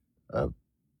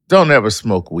 don't ever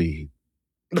smoke weed.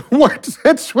 What?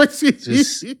 That's what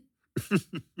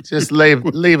Just leave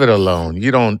it alone.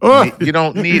 You don't need it. You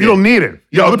don't need it.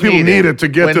 Yeah, other people need it to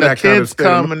get to that kind of state.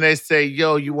 When the kids come and they say,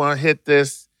 "Yo, you want to hit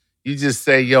this?" You just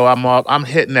say, "Yo, I'm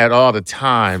hitting that all the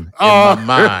time in my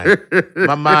mind.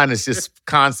 My mind is just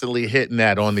constantly hitting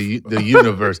that on the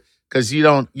universe because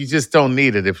you just don't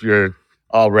need it if you're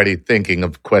already thinking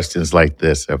of questions like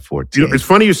this at 14." It's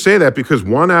funny you say that because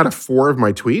 1 out of 4 of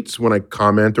my tweets, when I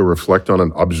comment or reflect on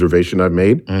an observation I've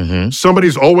made,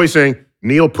 somebody's always saying,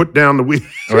 "Neil, put down the weed."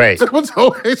 Right. Someone's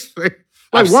always saying,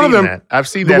 like I've one seen of them. That. I've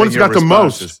seen the that. one in that's your got the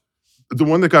responses. most. The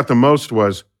one that got the most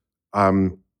was,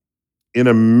 in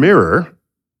a mirror,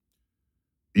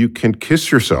 you can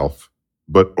kiss yourself,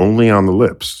 but only on the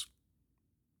lips.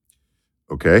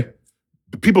 Okay.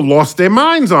 People lost their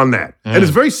minds on that. And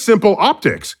it's very simple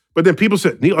optics. But then people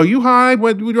said, "Neil, are you high?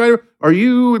 Are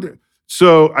you?"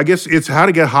 So I guess it's how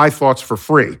to get high thoughts for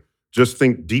free. Just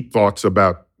think deep thoughts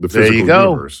about the physical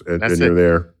universe. And you're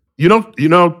there. You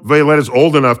know, Violetta's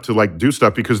old enough to like do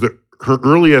stuff because her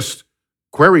earliest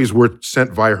queries were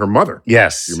sent via her mother.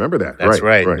 Yes. You remember that? That's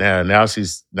right. Now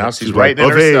she's writing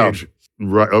it herself.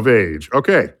 Of age.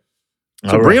 Okay.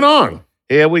 So All bring it on.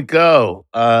 Here we go.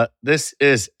 This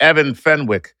is Evan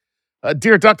Fenwick.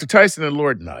 Dear Dr. Tyson and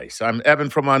Lord Nice, I'm Evan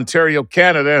from Ontario,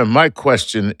 Canada, and my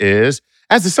question is,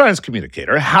 as a science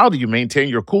communicator, how do you maintain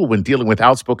your cool when dealing with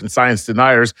outspoken science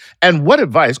deniers? And what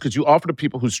advice could you offer to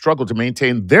people who struggle to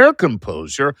maintain their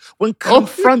composure when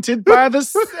confronted by the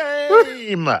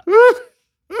same? I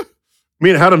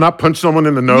mean, how to not punch someone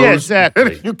in the nose? Yeah,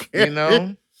 exactly. You can't. You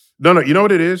know? No, you know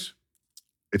what it is?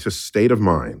 It's a state of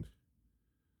mind.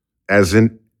 As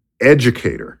an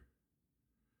educator,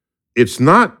 it's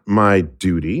not my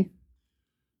duty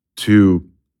to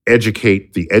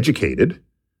educate the educated.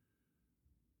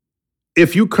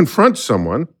 if you confront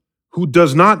someone who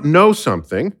does not know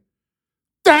something,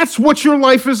 that's what your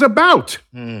life is about.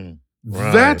 Right.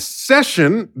 That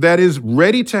session that is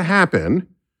ready to happen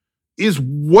is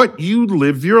what you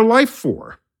live your life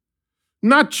for.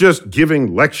 Not just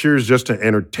giving lectures just to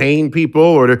entertain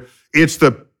people, it's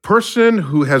the person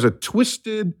who has a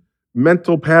twisted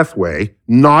mental pathway,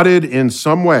 knotted in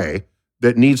some way,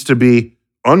 that needs to be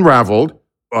unraveled,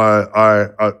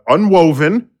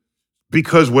 unwoven,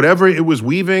 because whatever it was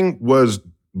weaving was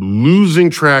losing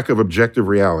track of objective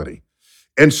reality.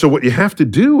 And so what you have to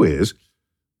do is,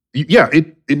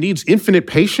 it needs infinite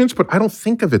patience, but I don't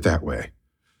think of it that way.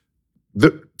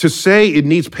 To say it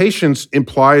needs patience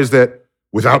implies that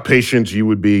without patience, you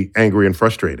would be angry and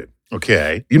frustrated.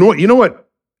 Okay. You know what?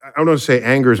 I don't want to say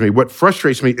angers me. What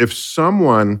frustrates me, if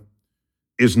someone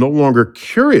is no longer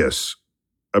curious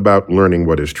about learning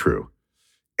what is true,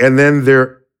 and then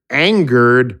they're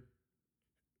angered,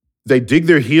 they dig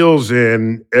their heels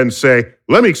in and say,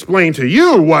 let me explain to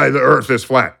you why the earth is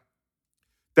flat.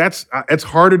 It's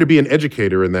harder to be an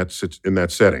educator in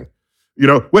that setting.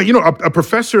 A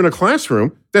professor in a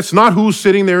classroom, that's not who's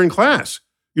sitting there in class.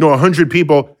 100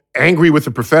 people angry with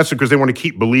the professor because they want to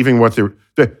keep believing what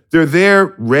they're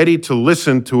there ready to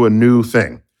listen to a new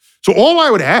thing. So all I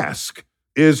would ask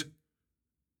is,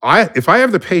 if I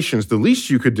have the patience, the least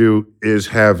you could do is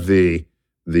have the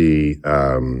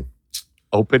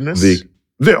openness,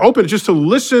 the open, just to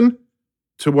listen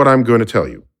to what I'm going to tell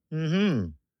you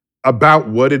about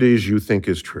what it is you think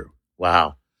is true.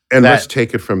 Wow. And let's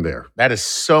take it from there. That is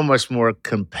so much more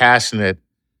compassionate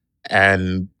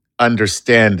and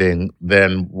understanding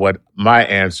than what my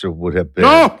answer would have been.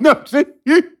 No.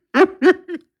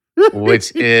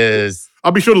 Which is...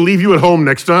 I'll be sure to leave you at home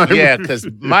next time. Yeah, because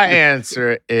my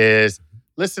answer is,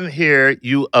 listen here,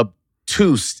 you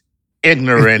obtuse,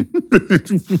 ignorant,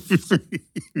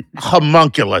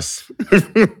 homunculus.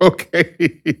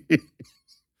 Okay.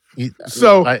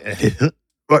 So,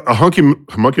 a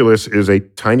homunculus is a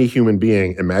tiny human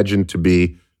being imagined to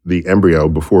be the embryo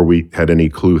before we had any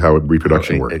clue how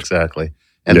reproduction worked. Exactly.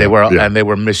 And they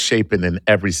were misshapen in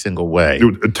every single way.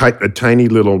 A tiny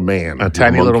little man. A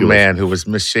tiny little man who was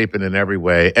misshapen in every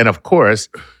way. And of course,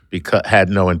 because had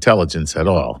no intelligence at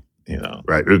all,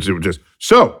 Right. It just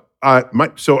so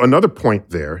another point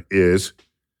there is,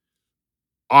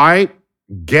 I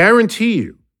guarantee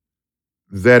you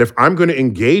that if I'm going to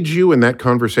engage you in that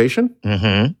conversation,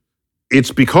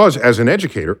 it's because as an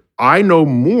educator, I know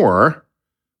more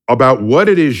about what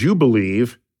it is you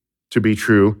believe to be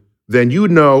true than you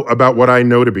know about what I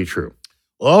know to be true.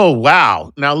 Oh,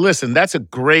 wow. Now, listen, that's a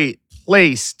great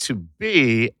place to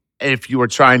be if you are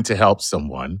trying to help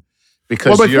someone.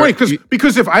 Because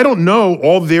if I don't know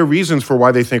all their reasons for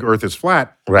why they think Earth is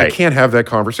flat, I can't have that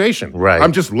conversation. Right.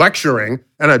 I'm just lecturing,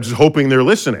 and I'm just hoping they're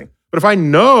listening. But if I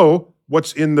know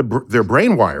what's in their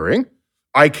brain wiring,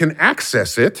 I can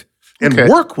access it and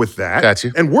work with that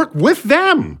and work with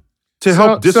them to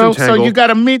help disentangle. So you got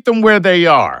to meet them where they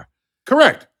are.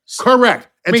 Correct.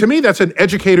 And to me, that's an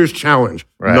educator's challenge,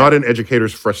 not an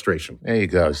educator's frustration. There you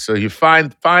go. So you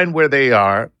find where they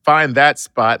are, find that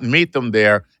spot, meet them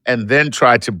there, and then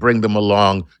try to bring them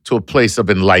along to a place of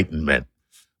enlightenment.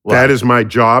 That is my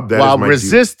job. While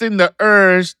resisting the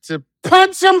urge to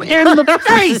punch them in the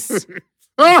face.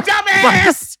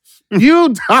 Dumbass!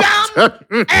 You dumb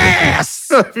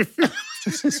ass!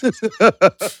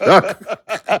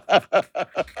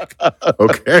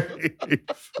 Okay.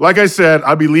 Like I said,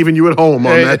 I'll be leaving you at home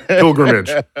on that pilgrimage.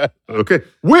 Okay.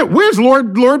 Where's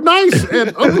Lord Nice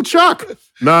and Uncle Chuck?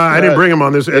 Nah, I didn't bring him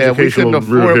on this educational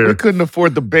route here. We couldn't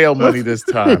afford the bail money this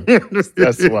time.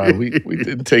 That's why we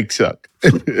didn't take Chuck.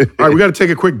 All right, we got to take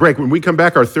a quick break. When we come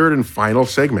back, our third and final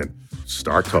segment,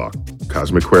 Star Talk,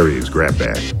 Cosmic Queries, Grab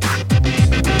Bag.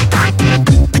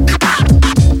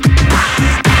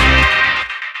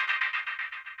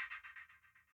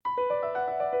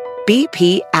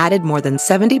 BP added more than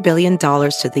 $70 billion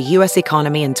to the U.S.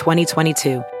 economy in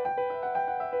 2022.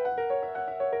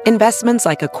 Investments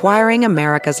like acquiring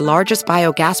America's largest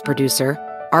biogas producer,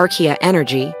 Archaea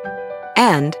Energy,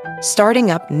 and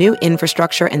starting up new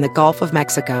infrastructure in the Gulf of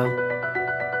Mexico.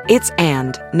 It's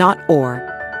and, not or.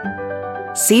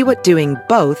 See what doing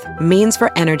both means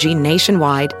for energy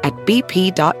nationwide at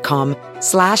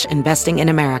bp.com/investing in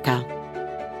America.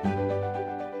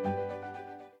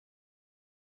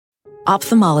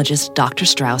 Ophthalmologist Dr.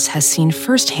 Strauss has seen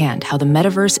firsthand how the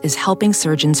metaverse is helping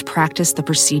surgeons practice the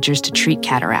procedures to treat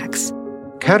cataracts.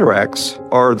 Cataracts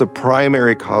are the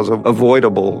primary cause of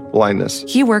avoidable blindness.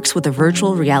 He works with a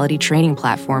virtual reality training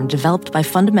platform developed by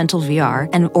Fundamental VR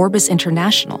and Orbis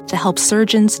International to help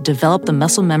surgeons develop the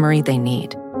muscle memory they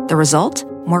need. The result?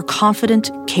 More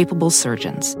confident, capable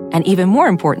surgeons. And even more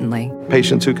importantly,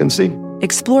 Patients who can see.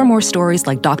 explore more stories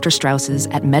like Dr. Strauss's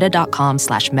at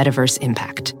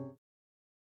meta.com/metaverseimpact.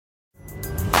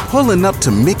 Pulling up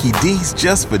to Mickey D's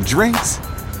just for drinks?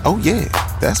 Oh yeah,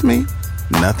 that's me.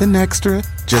 Nothing extra,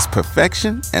 just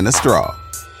perfection and a straw.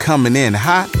 Coming in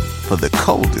hot for the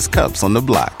coldest cups on the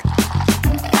block.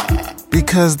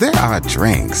 Because there are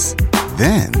drinks.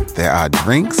 Then there are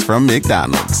drinks from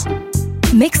McDonald's.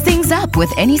 Mix things up with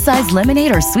any size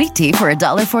lemonade or sweet tea for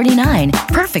 $1.49.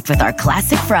 Perfect with our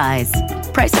classic fries.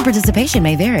 Price and participation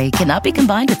may vary. Cannot be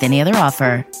combined with any other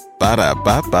offer.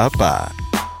 Ba-da-ba-ba-ba.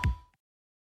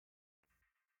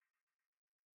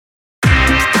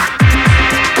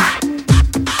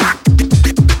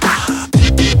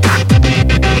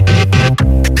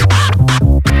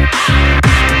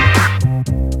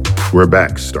 We're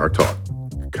back. Star Talk.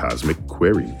 Cosmic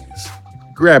Queries.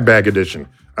 Grab Bag Edition.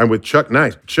 I'm with Chuck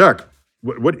Nice. Chuck,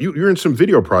 what you're in some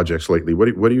video projects lately. What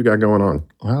do you got going on?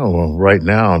 Well, right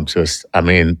now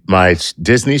my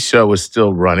Disney show is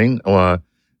still running.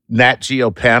 Nat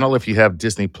Geo panel, if you have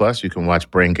Disney Plus, you can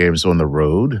watch Brain Games on the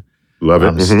Road. Love it.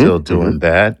 I'm still doing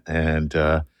that. And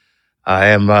I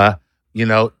am, I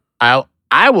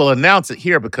will announce it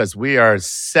here because we are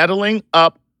settling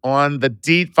up on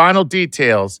the final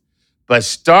details. But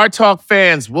Star Talk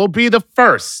fans will be the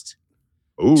first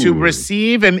to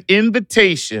receive an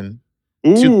invitation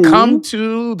to come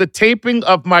to the taping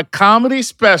of my comedy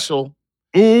special,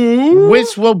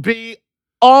 which will be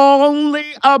only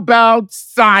about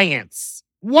science.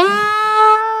 What?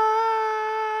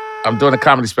 I'm doing a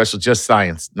comedy special, just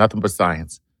science, nothing but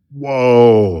science.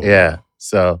 Whoa. Yeah.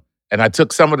 So, and I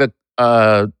took some of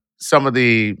the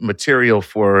material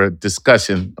for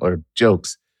discussion or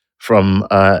jokes from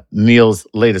Neil's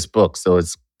latest book. So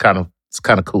it's kind of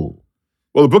cool.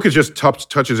 Well, the book is just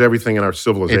touches everything in our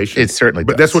civilization. It certainly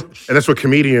but does. That's what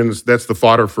comedians, that's the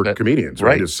fodder for comedians,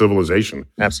 right? Is civilization.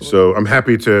 Absolutely. So I'm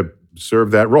happy to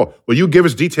serve that role. Will you give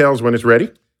us details when it's ready?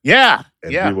 Yeah.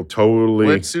 And we will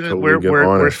totally get on it.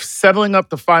 We're settling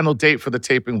up the final date for the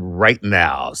taping right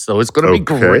now. So it's going to be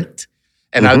great.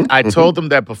 And I told them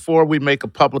that before we make a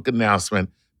public announcement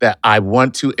that I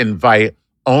want to invite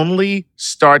only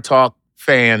Star Talk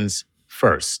fans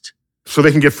first. So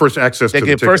they can get first access to the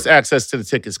tickets. They get first access to the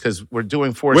tickets because we're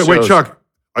doing 4 shows. Wait, Chuck,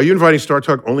 are you inviting Star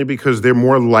Talk only because they're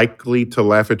more likely to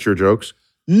laugh at your jokes?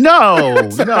 No,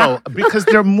 because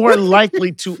they're more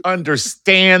likely to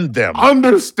understand them.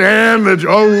 Understand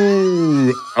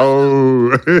the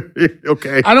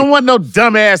okay. I don't want no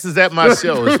dumbasses at my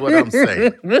show is what I'm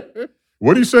saying.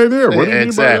 What do you say there? What do you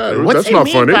mean by that? What That's do you not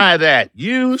mean funny. by that?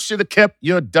 You should have kept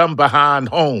your dumb behind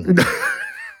home.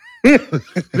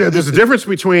 There's a difference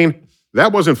between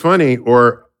that wasn't funny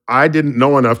or I didn't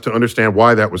know enough to understand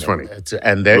why that was funny.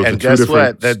 And guess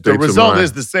what? The result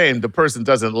is the same. The person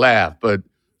doesn't laugh, but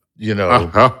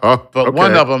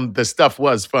one of them, the stuff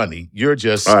was funny. You're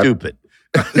just stupid.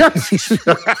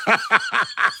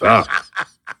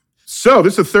 So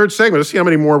this is the third segment. Let's see how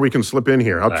many more we can slip in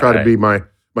here. I'll try to be my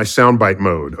soundbite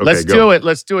mode. Okay, Let's do it.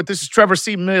 This is Trevor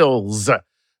C. Mills.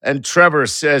 And Trevor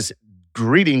says,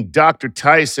 greeting Dr.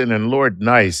 Tyson and Lord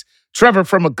Nice. Trevor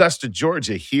from Augusta,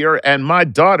 Georgia here, and my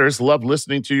daughters love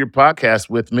listening to your podcast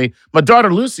with me. My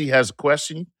daughter Lucy has a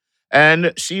question,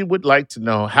 and she would like to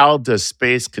know, how does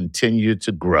space continue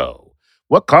to grow?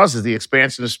 What causes the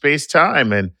expansion of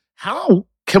space-time, and how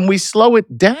can we slow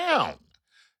it down?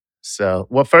 So,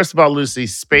 well, first of all, Lucy,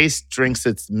 space drinks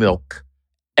its milk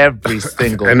every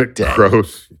single day.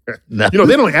 Gross. No.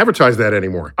 They don't advertise that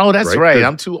anymore. Oh, that's right.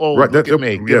 I'm too old. Look at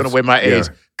me, giving away my age.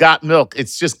 Yeah. Got milk.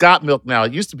 It's just got milk now.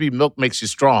 It used to be milk makes you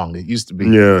strong. It used to be.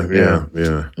 Yeah.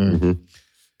 Mm-hmm.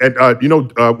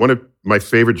 And one of my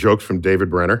favorite jokes from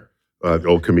David Brenner, the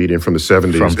old comedian from the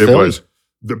 70s. From Philly? Was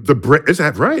is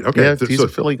that right? Okay. Yeah, he's a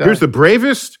Philly guy. Here's the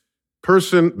bravest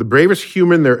person, the bravest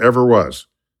human there ever was.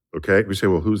 Okay. We say,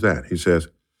 well, who's that? He says,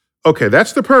 okay,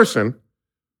 that's the person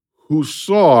who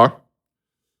saw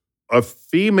a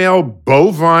female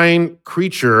bovine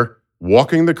creature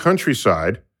walking the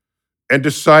countryside and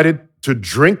decided to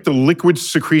drink the liquid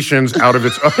secretions out of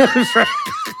its own.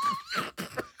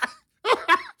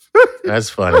 That's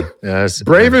funny. Yes.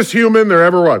 Bravest human there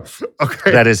ever was.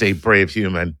 Okay. That is a brave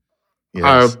human.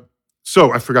 Yes.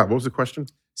 So I forgot. What was the question?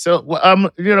 So,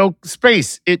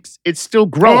 space, it's still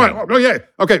growing. Oh, yeah.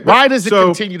 Okay. Why does it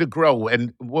continue to grow?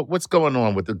 And what's going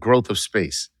on with the growth of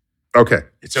space? Okay.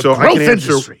 It's a growth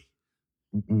industry.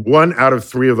 1 out of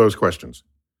 3 of those questions.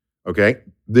 Okay.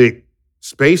 The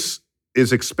space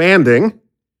is expanding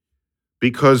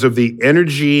because of the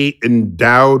energy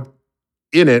endowed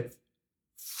in it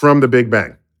from the Big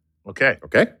Bang. Okay.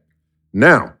 Okay.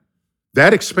 Now,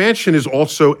 that expansion is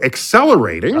also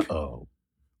accelerating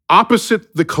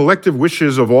opposite the collective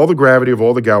wishes of all the gravity of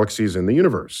all the galaxies in the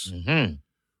universe. Mm-hmm.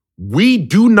 We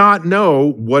do not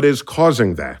know what is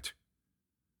causing that,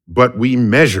 but we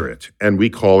measure it and we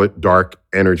call it dark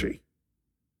energy.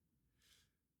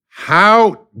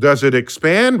 How does it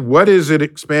expand? What is it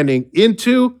expanding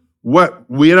into? What?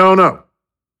 We don't know.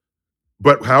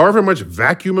 But however much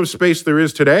vacuum of space there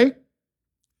is today,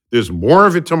 there's more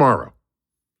of it tomorrow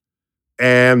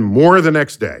and more the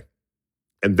next day.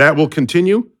 And that will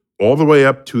continue all the way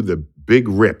up to the Big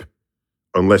Rip,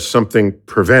 unless something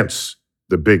prevents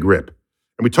the Big Rip.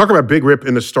 And we talk about Big Rip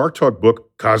in the Star Talk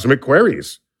book, Cosmic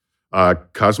Queries.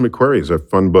 Cosmic Queries, a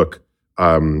fun book.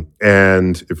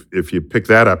 And if you pick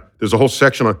that up, there's a whole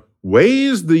section on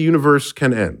ways the universe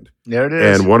can end. There it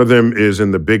is. And one of them is in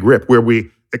the Big Rip, where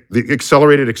the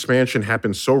accelerated expansion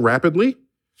happens so rapidly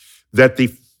that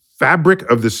the fabric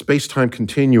of the space-time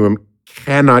continuum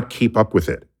cannot keep up with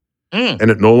it. And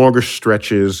it no longer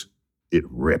stretches, it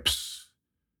rips.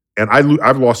 And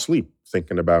I've lost sleep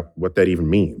thinking about what that even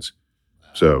means.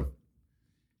 So,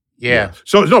 yeah.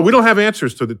 So, no, we don't have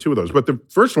answers to the two of those. But the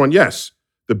first one, yes,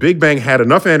 the Big Bang had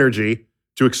enough energy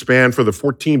to expand for the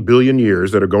 14 billion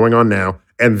years that are going on now,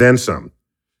 and then some.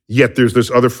 Yet there's this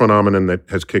other phenomenon that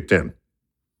has kicked in.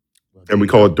 And we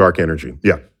call it dark energy.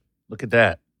 Yeah. Look at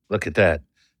that. Look at that.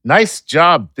 Nice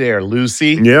job there,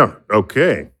 Lucy. Yeah.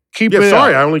 Okay. Keep it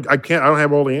sorry, up. I don't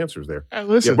have all the answers there.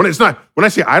 Listen. Yeah, when I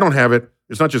say I don't have it,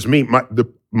 it's not just me,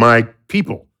 my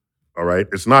people. All right.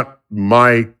 It's not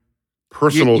my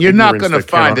personal. You're not going to that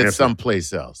find cannot it answer.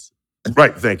 someplace else.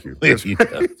 Right. Thank you. There Yes. you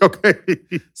go. Okay.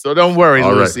 So don't worry,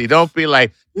 All right. Lucy. Don't be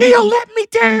like, Neil, let me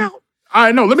down.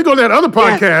 I know. Let me go to that other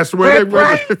podcast where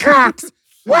Brian Cox.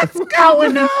 What's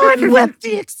going on with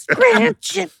the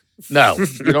expansion? No,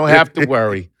 you don't have to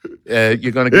worry.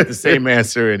 You're going to get the same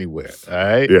answer anywhere. All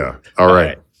right? Yeah. All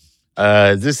right.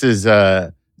 This is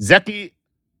Zeki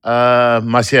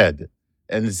Mashed.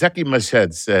 And Zeki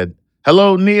Mashed said,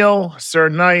 hello, Neil, Sir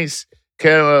Nice.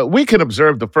 We can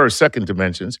observe the first, second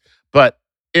dimensions, but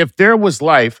if there was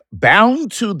life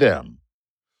bound to them,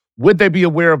 would they be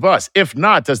aware of us? If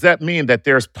not, does that mean that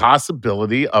there's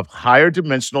possibility of higher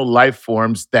dimensional life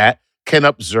forms that can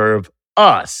observe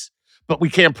us, but we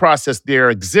can't process their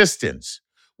existence?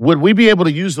 Would we be able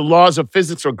to use the laws of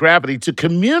physics or gravity to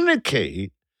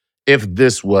communicate if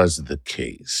this was the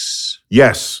case?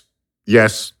 Yes.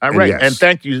 Yes. All right. Yes. And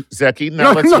thank you, Zeki.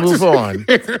 Now let's move on.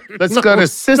 Let's go to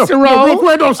Cicero.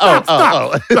 No,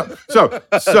 stop.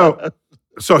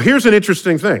 So here's an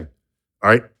interesting thing. All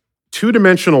right.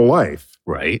 Two-dimensional life.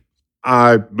 Right.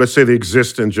 Let's say they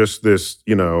exist in just this,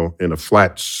 in a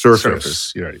flat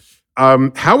surface. Right.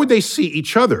 How would they see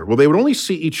each other? Well, they would only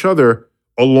see each other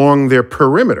along their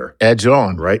perimeter. Edge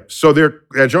on. Right? So their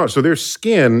edge on. So their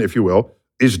skin, if you will,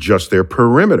 is just their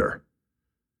perimeter.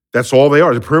 That's all they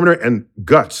are, the perimeter and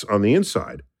guts on the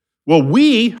inside. Well,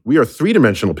 we are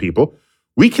three-dimensional people.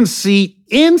 We can see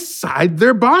inside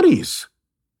their bodies.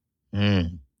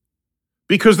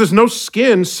 Because there's no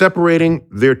skin separating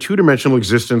their two-dimensional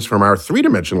existence from our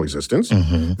three-dimensional existence.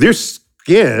 Mm-hmm. Their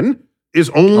skin is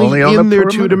only in their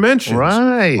two dimensions.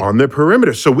 Right. On their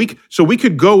perimeter. So we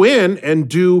could go in and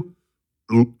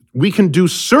we can do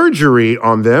surgery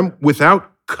on them without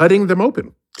cutting them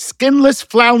open. Skinless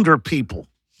flounder people.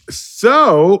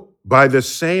 So, by the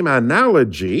same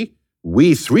analogy,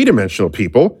 we three-dimensional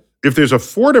people, if there's a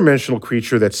four-dimensional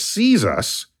creature that sees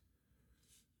us,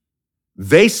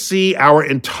 they see our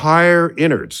entire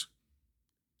innards.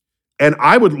 And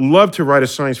I would love to write a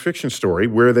science fiction story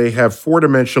where they have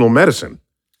four-dimensional medicine,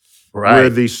 where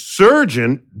the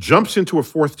surgeon jumps into a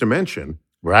fourth dimension,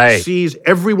 sees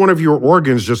every one of your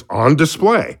organs just on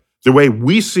display, the way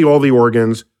we see all the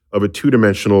organs of a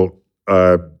two-dimensional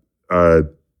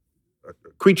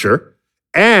creature,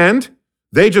 and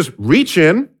they just reach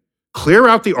in, clear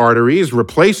out the arteries,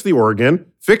 replace the organ,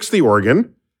 fix the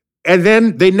organ, and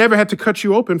then they never had to cut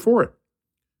you open for it.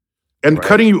 And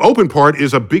cutting you open part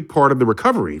is a big part of the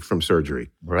recovery from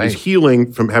surgery. Is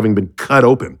healing from having been cut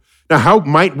open. Now, how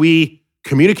might we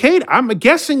communicate? I'm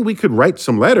guessing we could write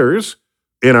some letters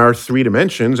in our three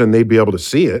dimensions and they'd be able to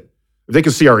see it. If they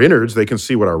can see our innards, they can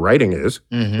see what our writing is.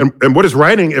 Mm-hmm. And what is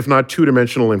writing if not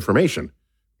two-dimensional information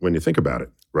when you think about it,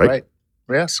 right? Right.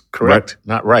 Yes, correct. Right.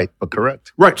 Not right, but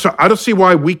correct. Right. So I don't see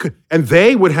why we could, and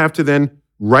they would have to then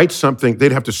write something,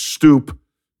 they'd have to stoop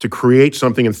to create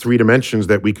something in three dimensions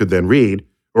that we could then read,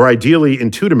 or ideally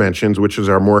in two dimensions, which is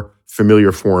our more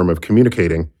familiar form of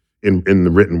communicating in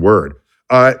the written word.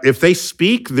 If they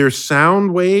speak, their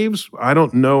sound waves, I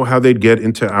don't know how they'd get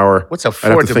into our... What's a I'd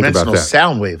have to think about four-dimensional that.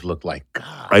 sound wave look like?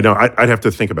 God, I know. I'd have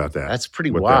to think about that. that's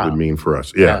pretty what wild. that would mean for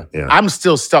us. Yeah. I'm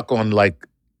still stuck on like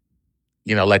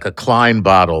a Klein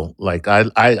bottle. Like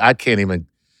I can't even.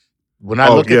 When I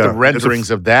look at the renderings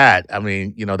of that, I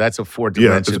mean, that's a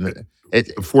 4-dimensional. A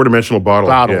 4-dimensional bottle.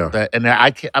 Yeah. And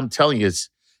I'm telling you, it's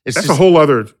That's just a whole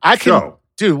other show.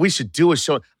 Dude, we should do a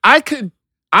show. I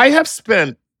have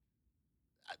spent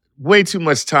way too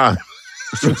much time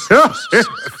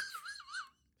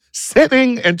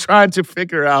sitting and trying to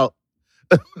figure out.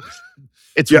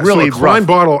 It's really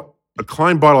so a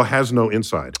Klein bottle has no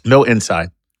inside. No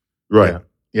inside. Right.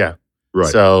 Yeah.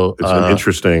 Right. So it's an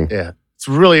interesting. Yeah. It's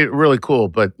really, really cool,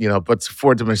 but it's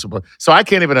 4-dimensional. So I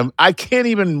can't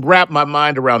even wrap my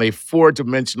mind around a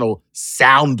 4-dimensional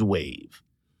sound wave.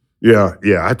 Yeah.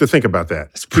 I have to think about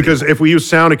that. Because if we use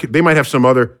sound, they might have some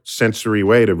other sensory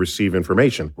way to receive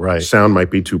information. Right. Sound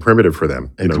might be too primitive for them.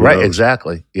 Right,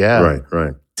 exactly. Yeah.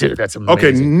 Right. Dude, that's amazing.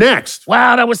 Okay, next.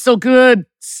 Wow, that was so good.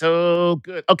 So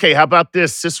good. Okay, how about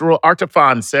this? Cicero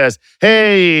Artefan says,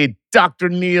 hey, Dr.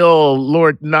 Neil,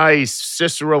 Lord Nice,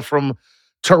 Cicero from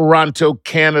Toronto,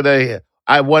 Canada.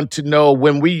 I want to know,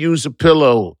 when we use a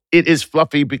pillow, it is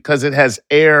fluffy because it has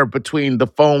air between the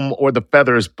foam or the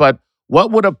feathers, but what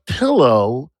would a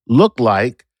pillow look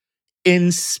like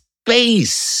in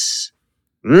space?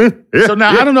 So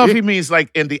now I don't know if he means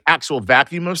like in the actual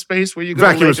vacuum of space where you go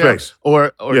vacuum of space,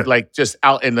 or like just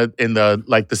out in the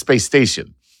like the space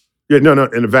station. Yeah, no,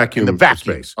 in a vacuum. In the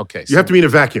vacuum space. Okay, you have to be in a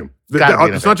vacuum.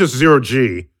 It's not just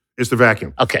 0G. It's the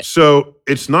vacuum. Okay, so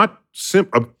it's not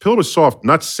a pillow is soft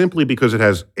not simply because it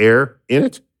has air in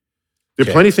it. There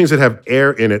are plenty of things that have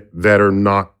air in it that are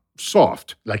not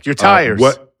soft, like your tires.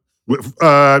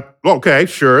 Okay,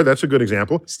 sure, that's a good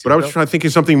example. But I was trying to think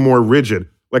of something more rigid,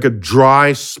 like a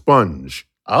dry sponge.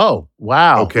 Oh,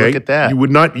 wow. Okay. Look at that. You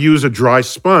would not use a dry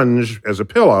sponge as a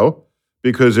pillow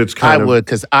because it's kind of... I would,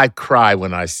 because I cry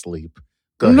when I sleep.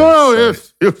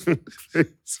 It's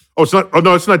not. Oh,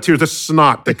 no, it's not tears. That's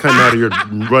snot that come out of your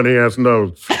runny ass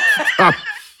nose.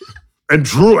 And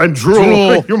drool.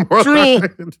 Drool.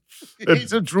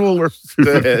 He's a drooler.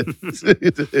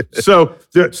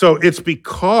 So it's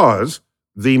because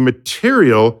the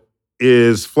material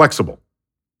is flexible.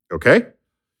 Okay?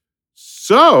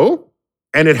 So,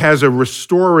 and it has a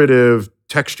restorative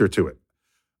texture to it.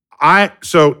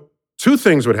 So two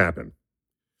things would happen.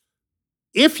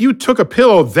 If you took a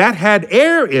pillow that had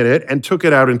air in it and took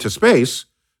it out into space,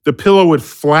 the pillow would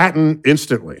flatten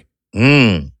instantly.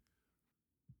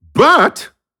 But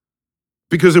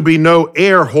because there'd be no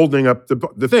air holding up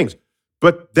the things.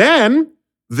 But then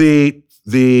the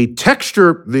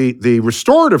texture, the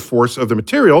restorative force of the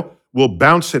material will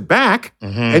bounce it back.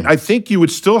 And I think you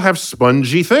would still have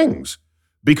spongy things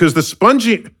because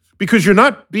you're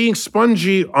not being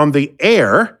spongy on the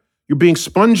air, you're being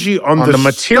spongy on the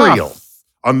material. Stuff,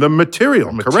 on the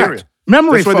material, correct.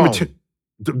 Memory foam.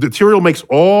 The material makes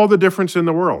all the difference in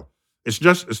the world.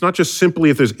 It's not just simply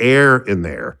if there's air in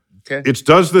there. Okay. It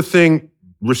does the thing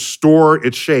restore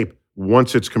its shape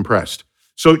once it's compressed.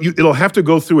 So it'll have to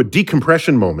go through a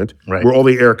decompression moment where all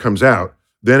the air comes out.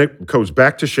 Then it goes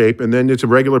back to shape, and then it's a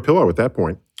regular pillow at that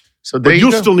point. So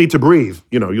you'll still need to breathe.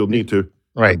 You'll need to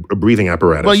a breathing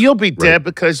apparatus. Well, you'll be dead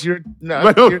because you'll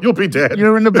be dead.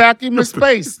 You're in the vacuum of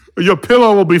space. Your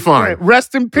pillow will be fine. Right.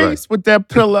 Rest in peace with that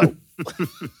pillow.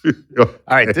 All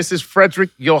right, this is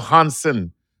Frederick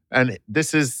Johansson. And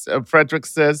this is, Frederick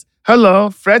says, hello,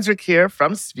 Frederick here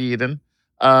from Sweden.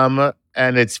 And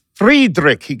it's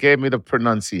Friedrich. He gave me the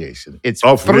pronunciation. It's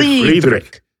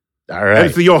Friedrich. All right. And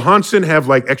does the Johansson have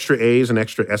like extra A's and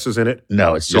extra S's in it?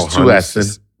 No, it's just two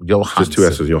S's. Johansson. Just two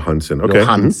S's, Johansson. Okay.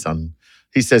 Johansson.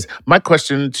 He says, my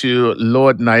question to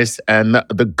Lord Nice and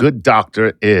the good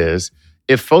doctor is,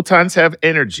 if photons have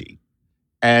energy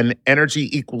and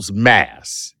energy equals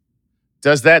mass,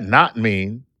 does that not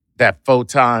mean that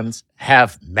photons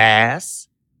have mass?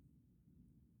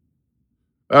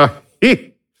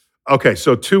 Okay,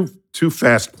 so two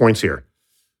fast points here.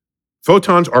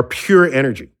 Photons are pure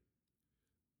energy.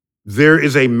 There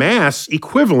is a mass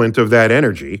equivalent of that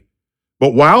energy,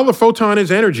 but while the photon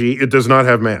is energy, it does not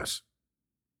have mass.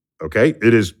 Okay?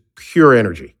 It is pure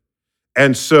energy.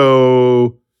 And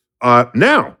so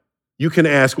now you can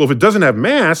ask, well, if it doesn't have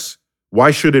mass,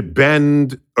 why should it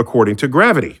bend according to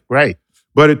gravity? Right.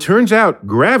 But it turns out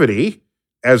gravity,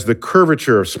 as the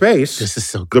curvature of space, this is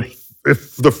so great.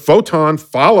 If the photon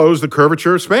follows the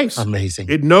curvature of space. Amazing.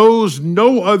 It knows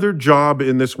no other job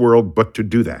in this world but to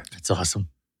do that. That's awesome.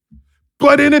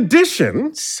 But in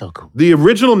addition, so cool. The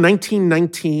original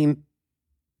 1919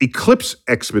 eclipse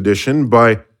expedition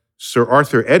by Sir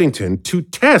Arthur Eddington to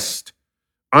test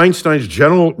Einstein's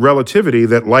general relativity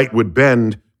that light would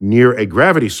bend near a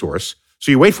gravity source.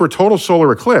 So you wait for a total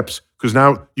solar eclipse, because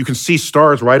now you can see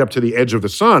stars right up to the edge of the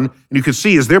sun, and you can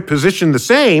see, is their position the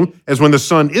same as when the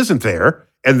sun isn't there?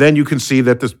 And then you can see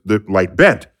that the light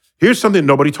bent. Here's something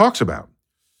nobody talks about.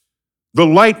 The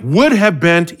light would have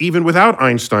bent even without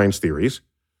Einstein's theories,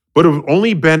 but it would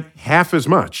only bent half as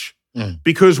much.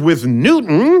 Because with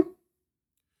Newton,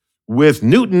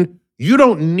 you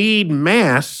don't need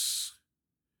mass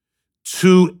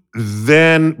to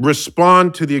then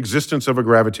respond to the existence of a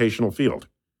gravitational field.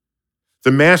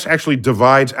 The mass actually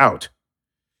divides out.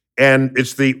 And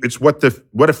it's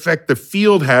what effect the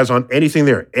field has on anything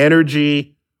there.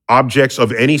 Energy, objects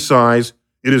of any size,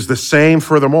 it is the same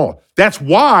for them all. That's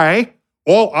why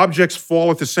all objects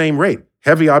fall at the same rate.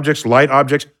 Heavy objects, light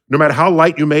objects, no matter how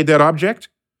light you made that object,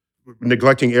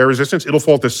 neglecting air resistance, it'll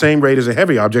fall at the same rate as a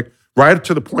heavy object, right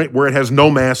to the point where it has no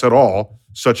mass at all,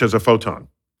 such as a photon.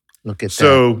 Look at that.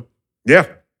 So, yeah.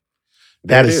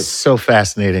 That is so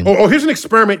fascinating. Oh, here's an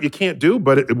experiment you can't do,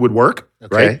 but it would work,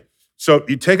 right? So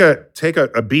you take a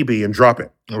BB and drop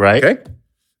it, right? Okay,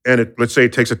 and let's say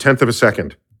it takes 1/10 of a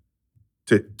second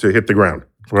to hit the ground,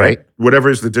 right?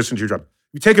 Whatever is the distance you drop.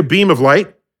 You take a beam of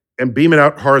light and beam it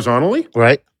out horizontally,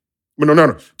 right?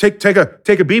 No. Take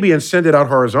a BB and send it out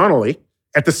horizontally.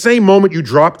 At the same moment you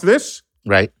dropped this,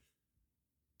 right?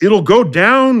 It'll go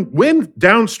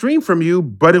downstream from you,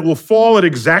 but it will fall at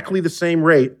exactly the same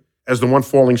rate as the one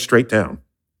falling straight down.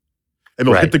 And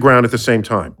it'll hit the ground at the same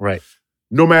time. Right.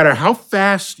 No matter how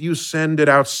fast you send it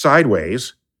out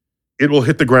sideways, it will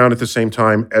hit the ground at the same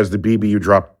time as the BB you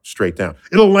drop straight down.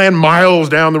 It'll land miles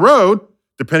down the road,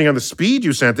 depending on the speed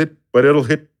you sent it, but it'll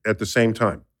hit at the same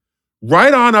time.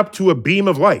 Right on up to a beam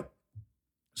of light.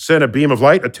 Send a beam of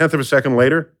light, 1/10 of a second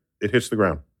later, it hits the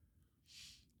ground.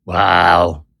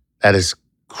 Wow. That is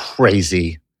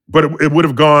crazy. But it would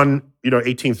have gone,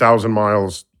 18,000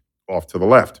 miles off to the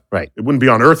left. Right. It wouldn't be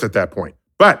on Earth at that point.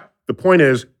 But the point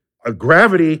is,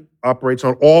 gravity operates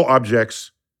on all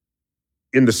objects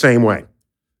in the same way.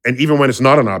 And even when it's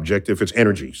not an object, if it's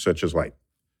energy, such as light.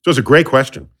 So it's a great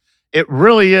question. It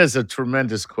really is a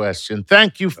tremendous question.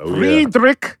 Thank you,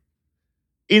 Friedrich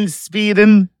in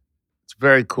Sweden. It's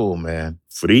very cool, man.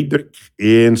 Friedrich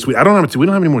in Sweden. We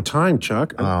don't have any more time,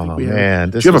 Chuck. I don't think we man.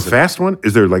 Do you have a fast one?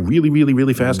 Is there like really, really,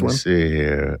 really fast one? Let's see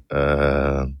here.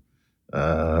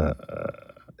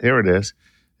 Here it is.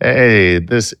 Hey,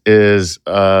 this is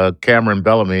Cameron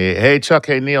Bellamy. Hey, Chuck.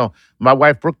 Hey, Neil. My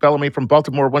wife, Brooke Bellamy from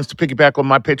Baltimore, wants to piggyback on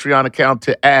my Patreon account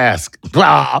to ask.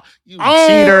 You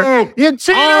cheater. You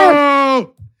cheater.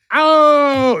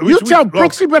 You tell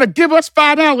Brooks he better give us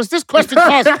 $5. This question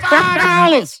costs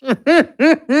 $5.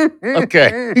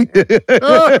 Okay.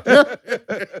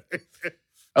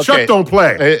 Chuck don't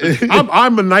play.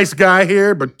 I'm a nice guy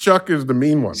here, but Chuck is the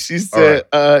mean one. She said,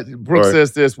 Brooke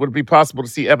says this, would it be possible to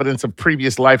see evidence of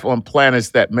previous life on planets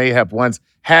that may have once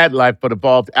had life but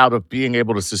evolved out of being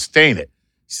able to sustain it?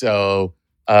 So,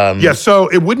 so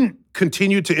it wouldn't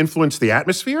continue to influence the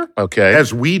atmosphere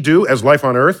as we do, as life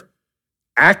on Earth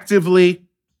actively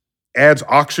adds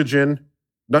oxygen.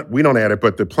 We don't add it,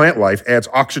 but the plant life adds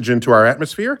oxygen to our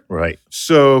atmosphere. Right.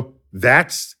 So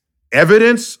that's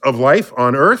evidence of life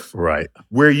on Earth, right?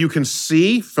 Where you can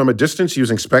see from a distance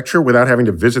using spectra without having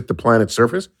to visit the planet's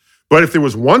surface. But if there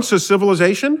was once a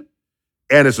civilization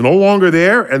and it's no longer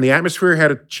there and the atmosphere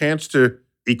had a chance to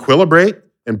equilibrate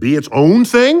and be its own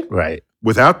thing, right?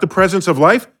 Without the presence of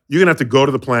life, you're going to have to go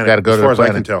to the planet, as far as I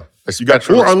can tell.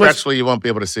 Especially you won't be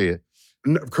able to see it.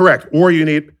 Correct. Or you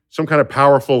need some kind of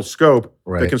powerful scope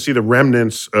that can see the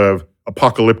remnants of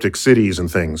apocalyptic cities and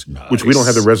things, which we don't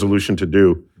have the resolution to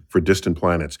do for distant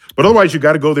planets. But otherwise, you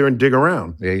got to go there and dig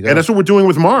around. There you go. And that's what we're doing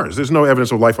with Mars. There's no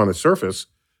evidence of life on the surface.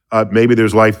 Maybe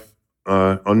there's life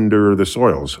under the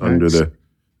soils,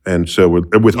 and so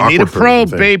with you need a probe,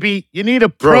 baby. You need a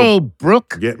probe,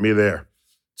 Brooke. Get me there.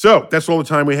 So that's all the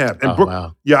time we have. And Brooke,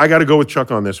 wow. I got to go with Chuck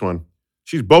on this one.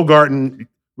 She's Bogarting.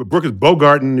 Brooke is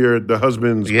Bogarting the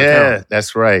husband's account.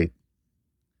 That's right.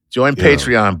 Join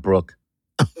Patreon, Brooke.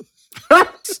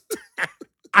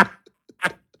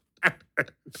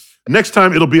 Next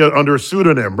time it'll be under a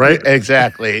pseudonym, right?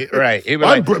 Exactly, right. He'll be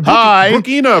like, hi.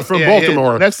 Brookina from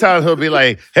Baltimore. Next time he'll be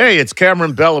like, hey, it's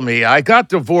Cameron Bellamy. I got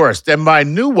divorced and my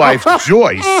new wife,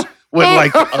 Joyce, went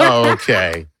like, oh,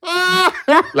 okay.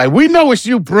 Like, we know it's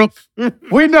you, Brooke.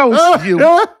 We know it's you.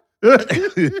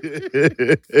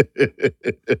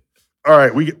 All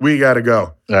right, we got to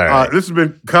go. All right. This has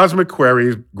been Cosmic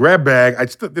Queries, Grab Bag. I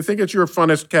think it's your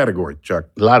funnest category, Chuck.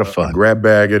 A lot of fun. Grab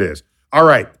Bag it is. All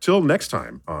right, till next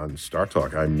time on Star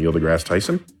Talk, I'm Neil deGrasse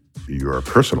Tyson, your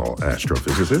personal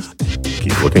astrophysicist.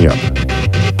 Keep looking up.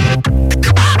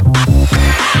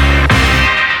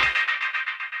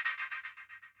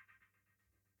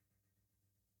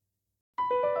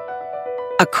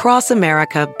 Across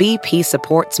America, BP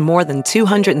supports more than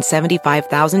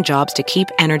 275,000 jobs to keep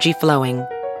energy flowing.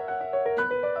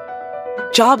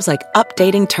 Jobs like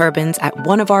updating turbines at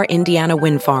one of our Indiana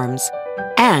wind farms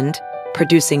and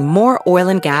producing more oil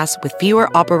and gas with fewer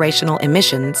operational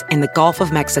emissions in the Gulf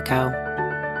of Mexico.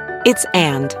 It's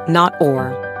and, not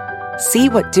or. See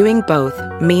what doing both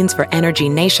means for energy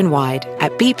nationwide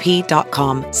at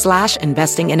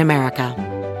bp.com/investing in America.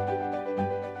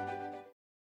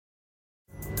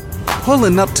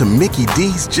 Pulling up to Mickey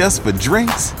D's just for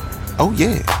drinks? Oh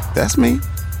yeah, that's me.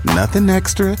 Nothing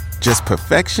extra, just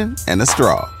perfection and a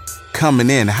straw. Coming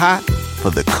in hot for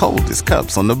the coldest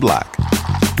cups on the block.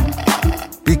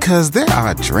 Because there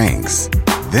are drinks.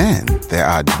 Then there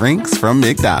are drinks from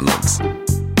McDonald's.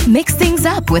 Mix things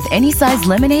up with any size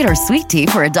lemonade or sweet tea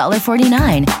for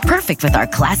 $1.49. Perfect with our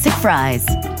classic fries.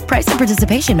 Price and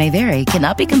participation may vary.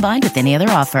 Cannot be combined with any other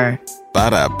offer.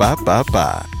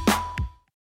 Ba-da-ba-ba-ba.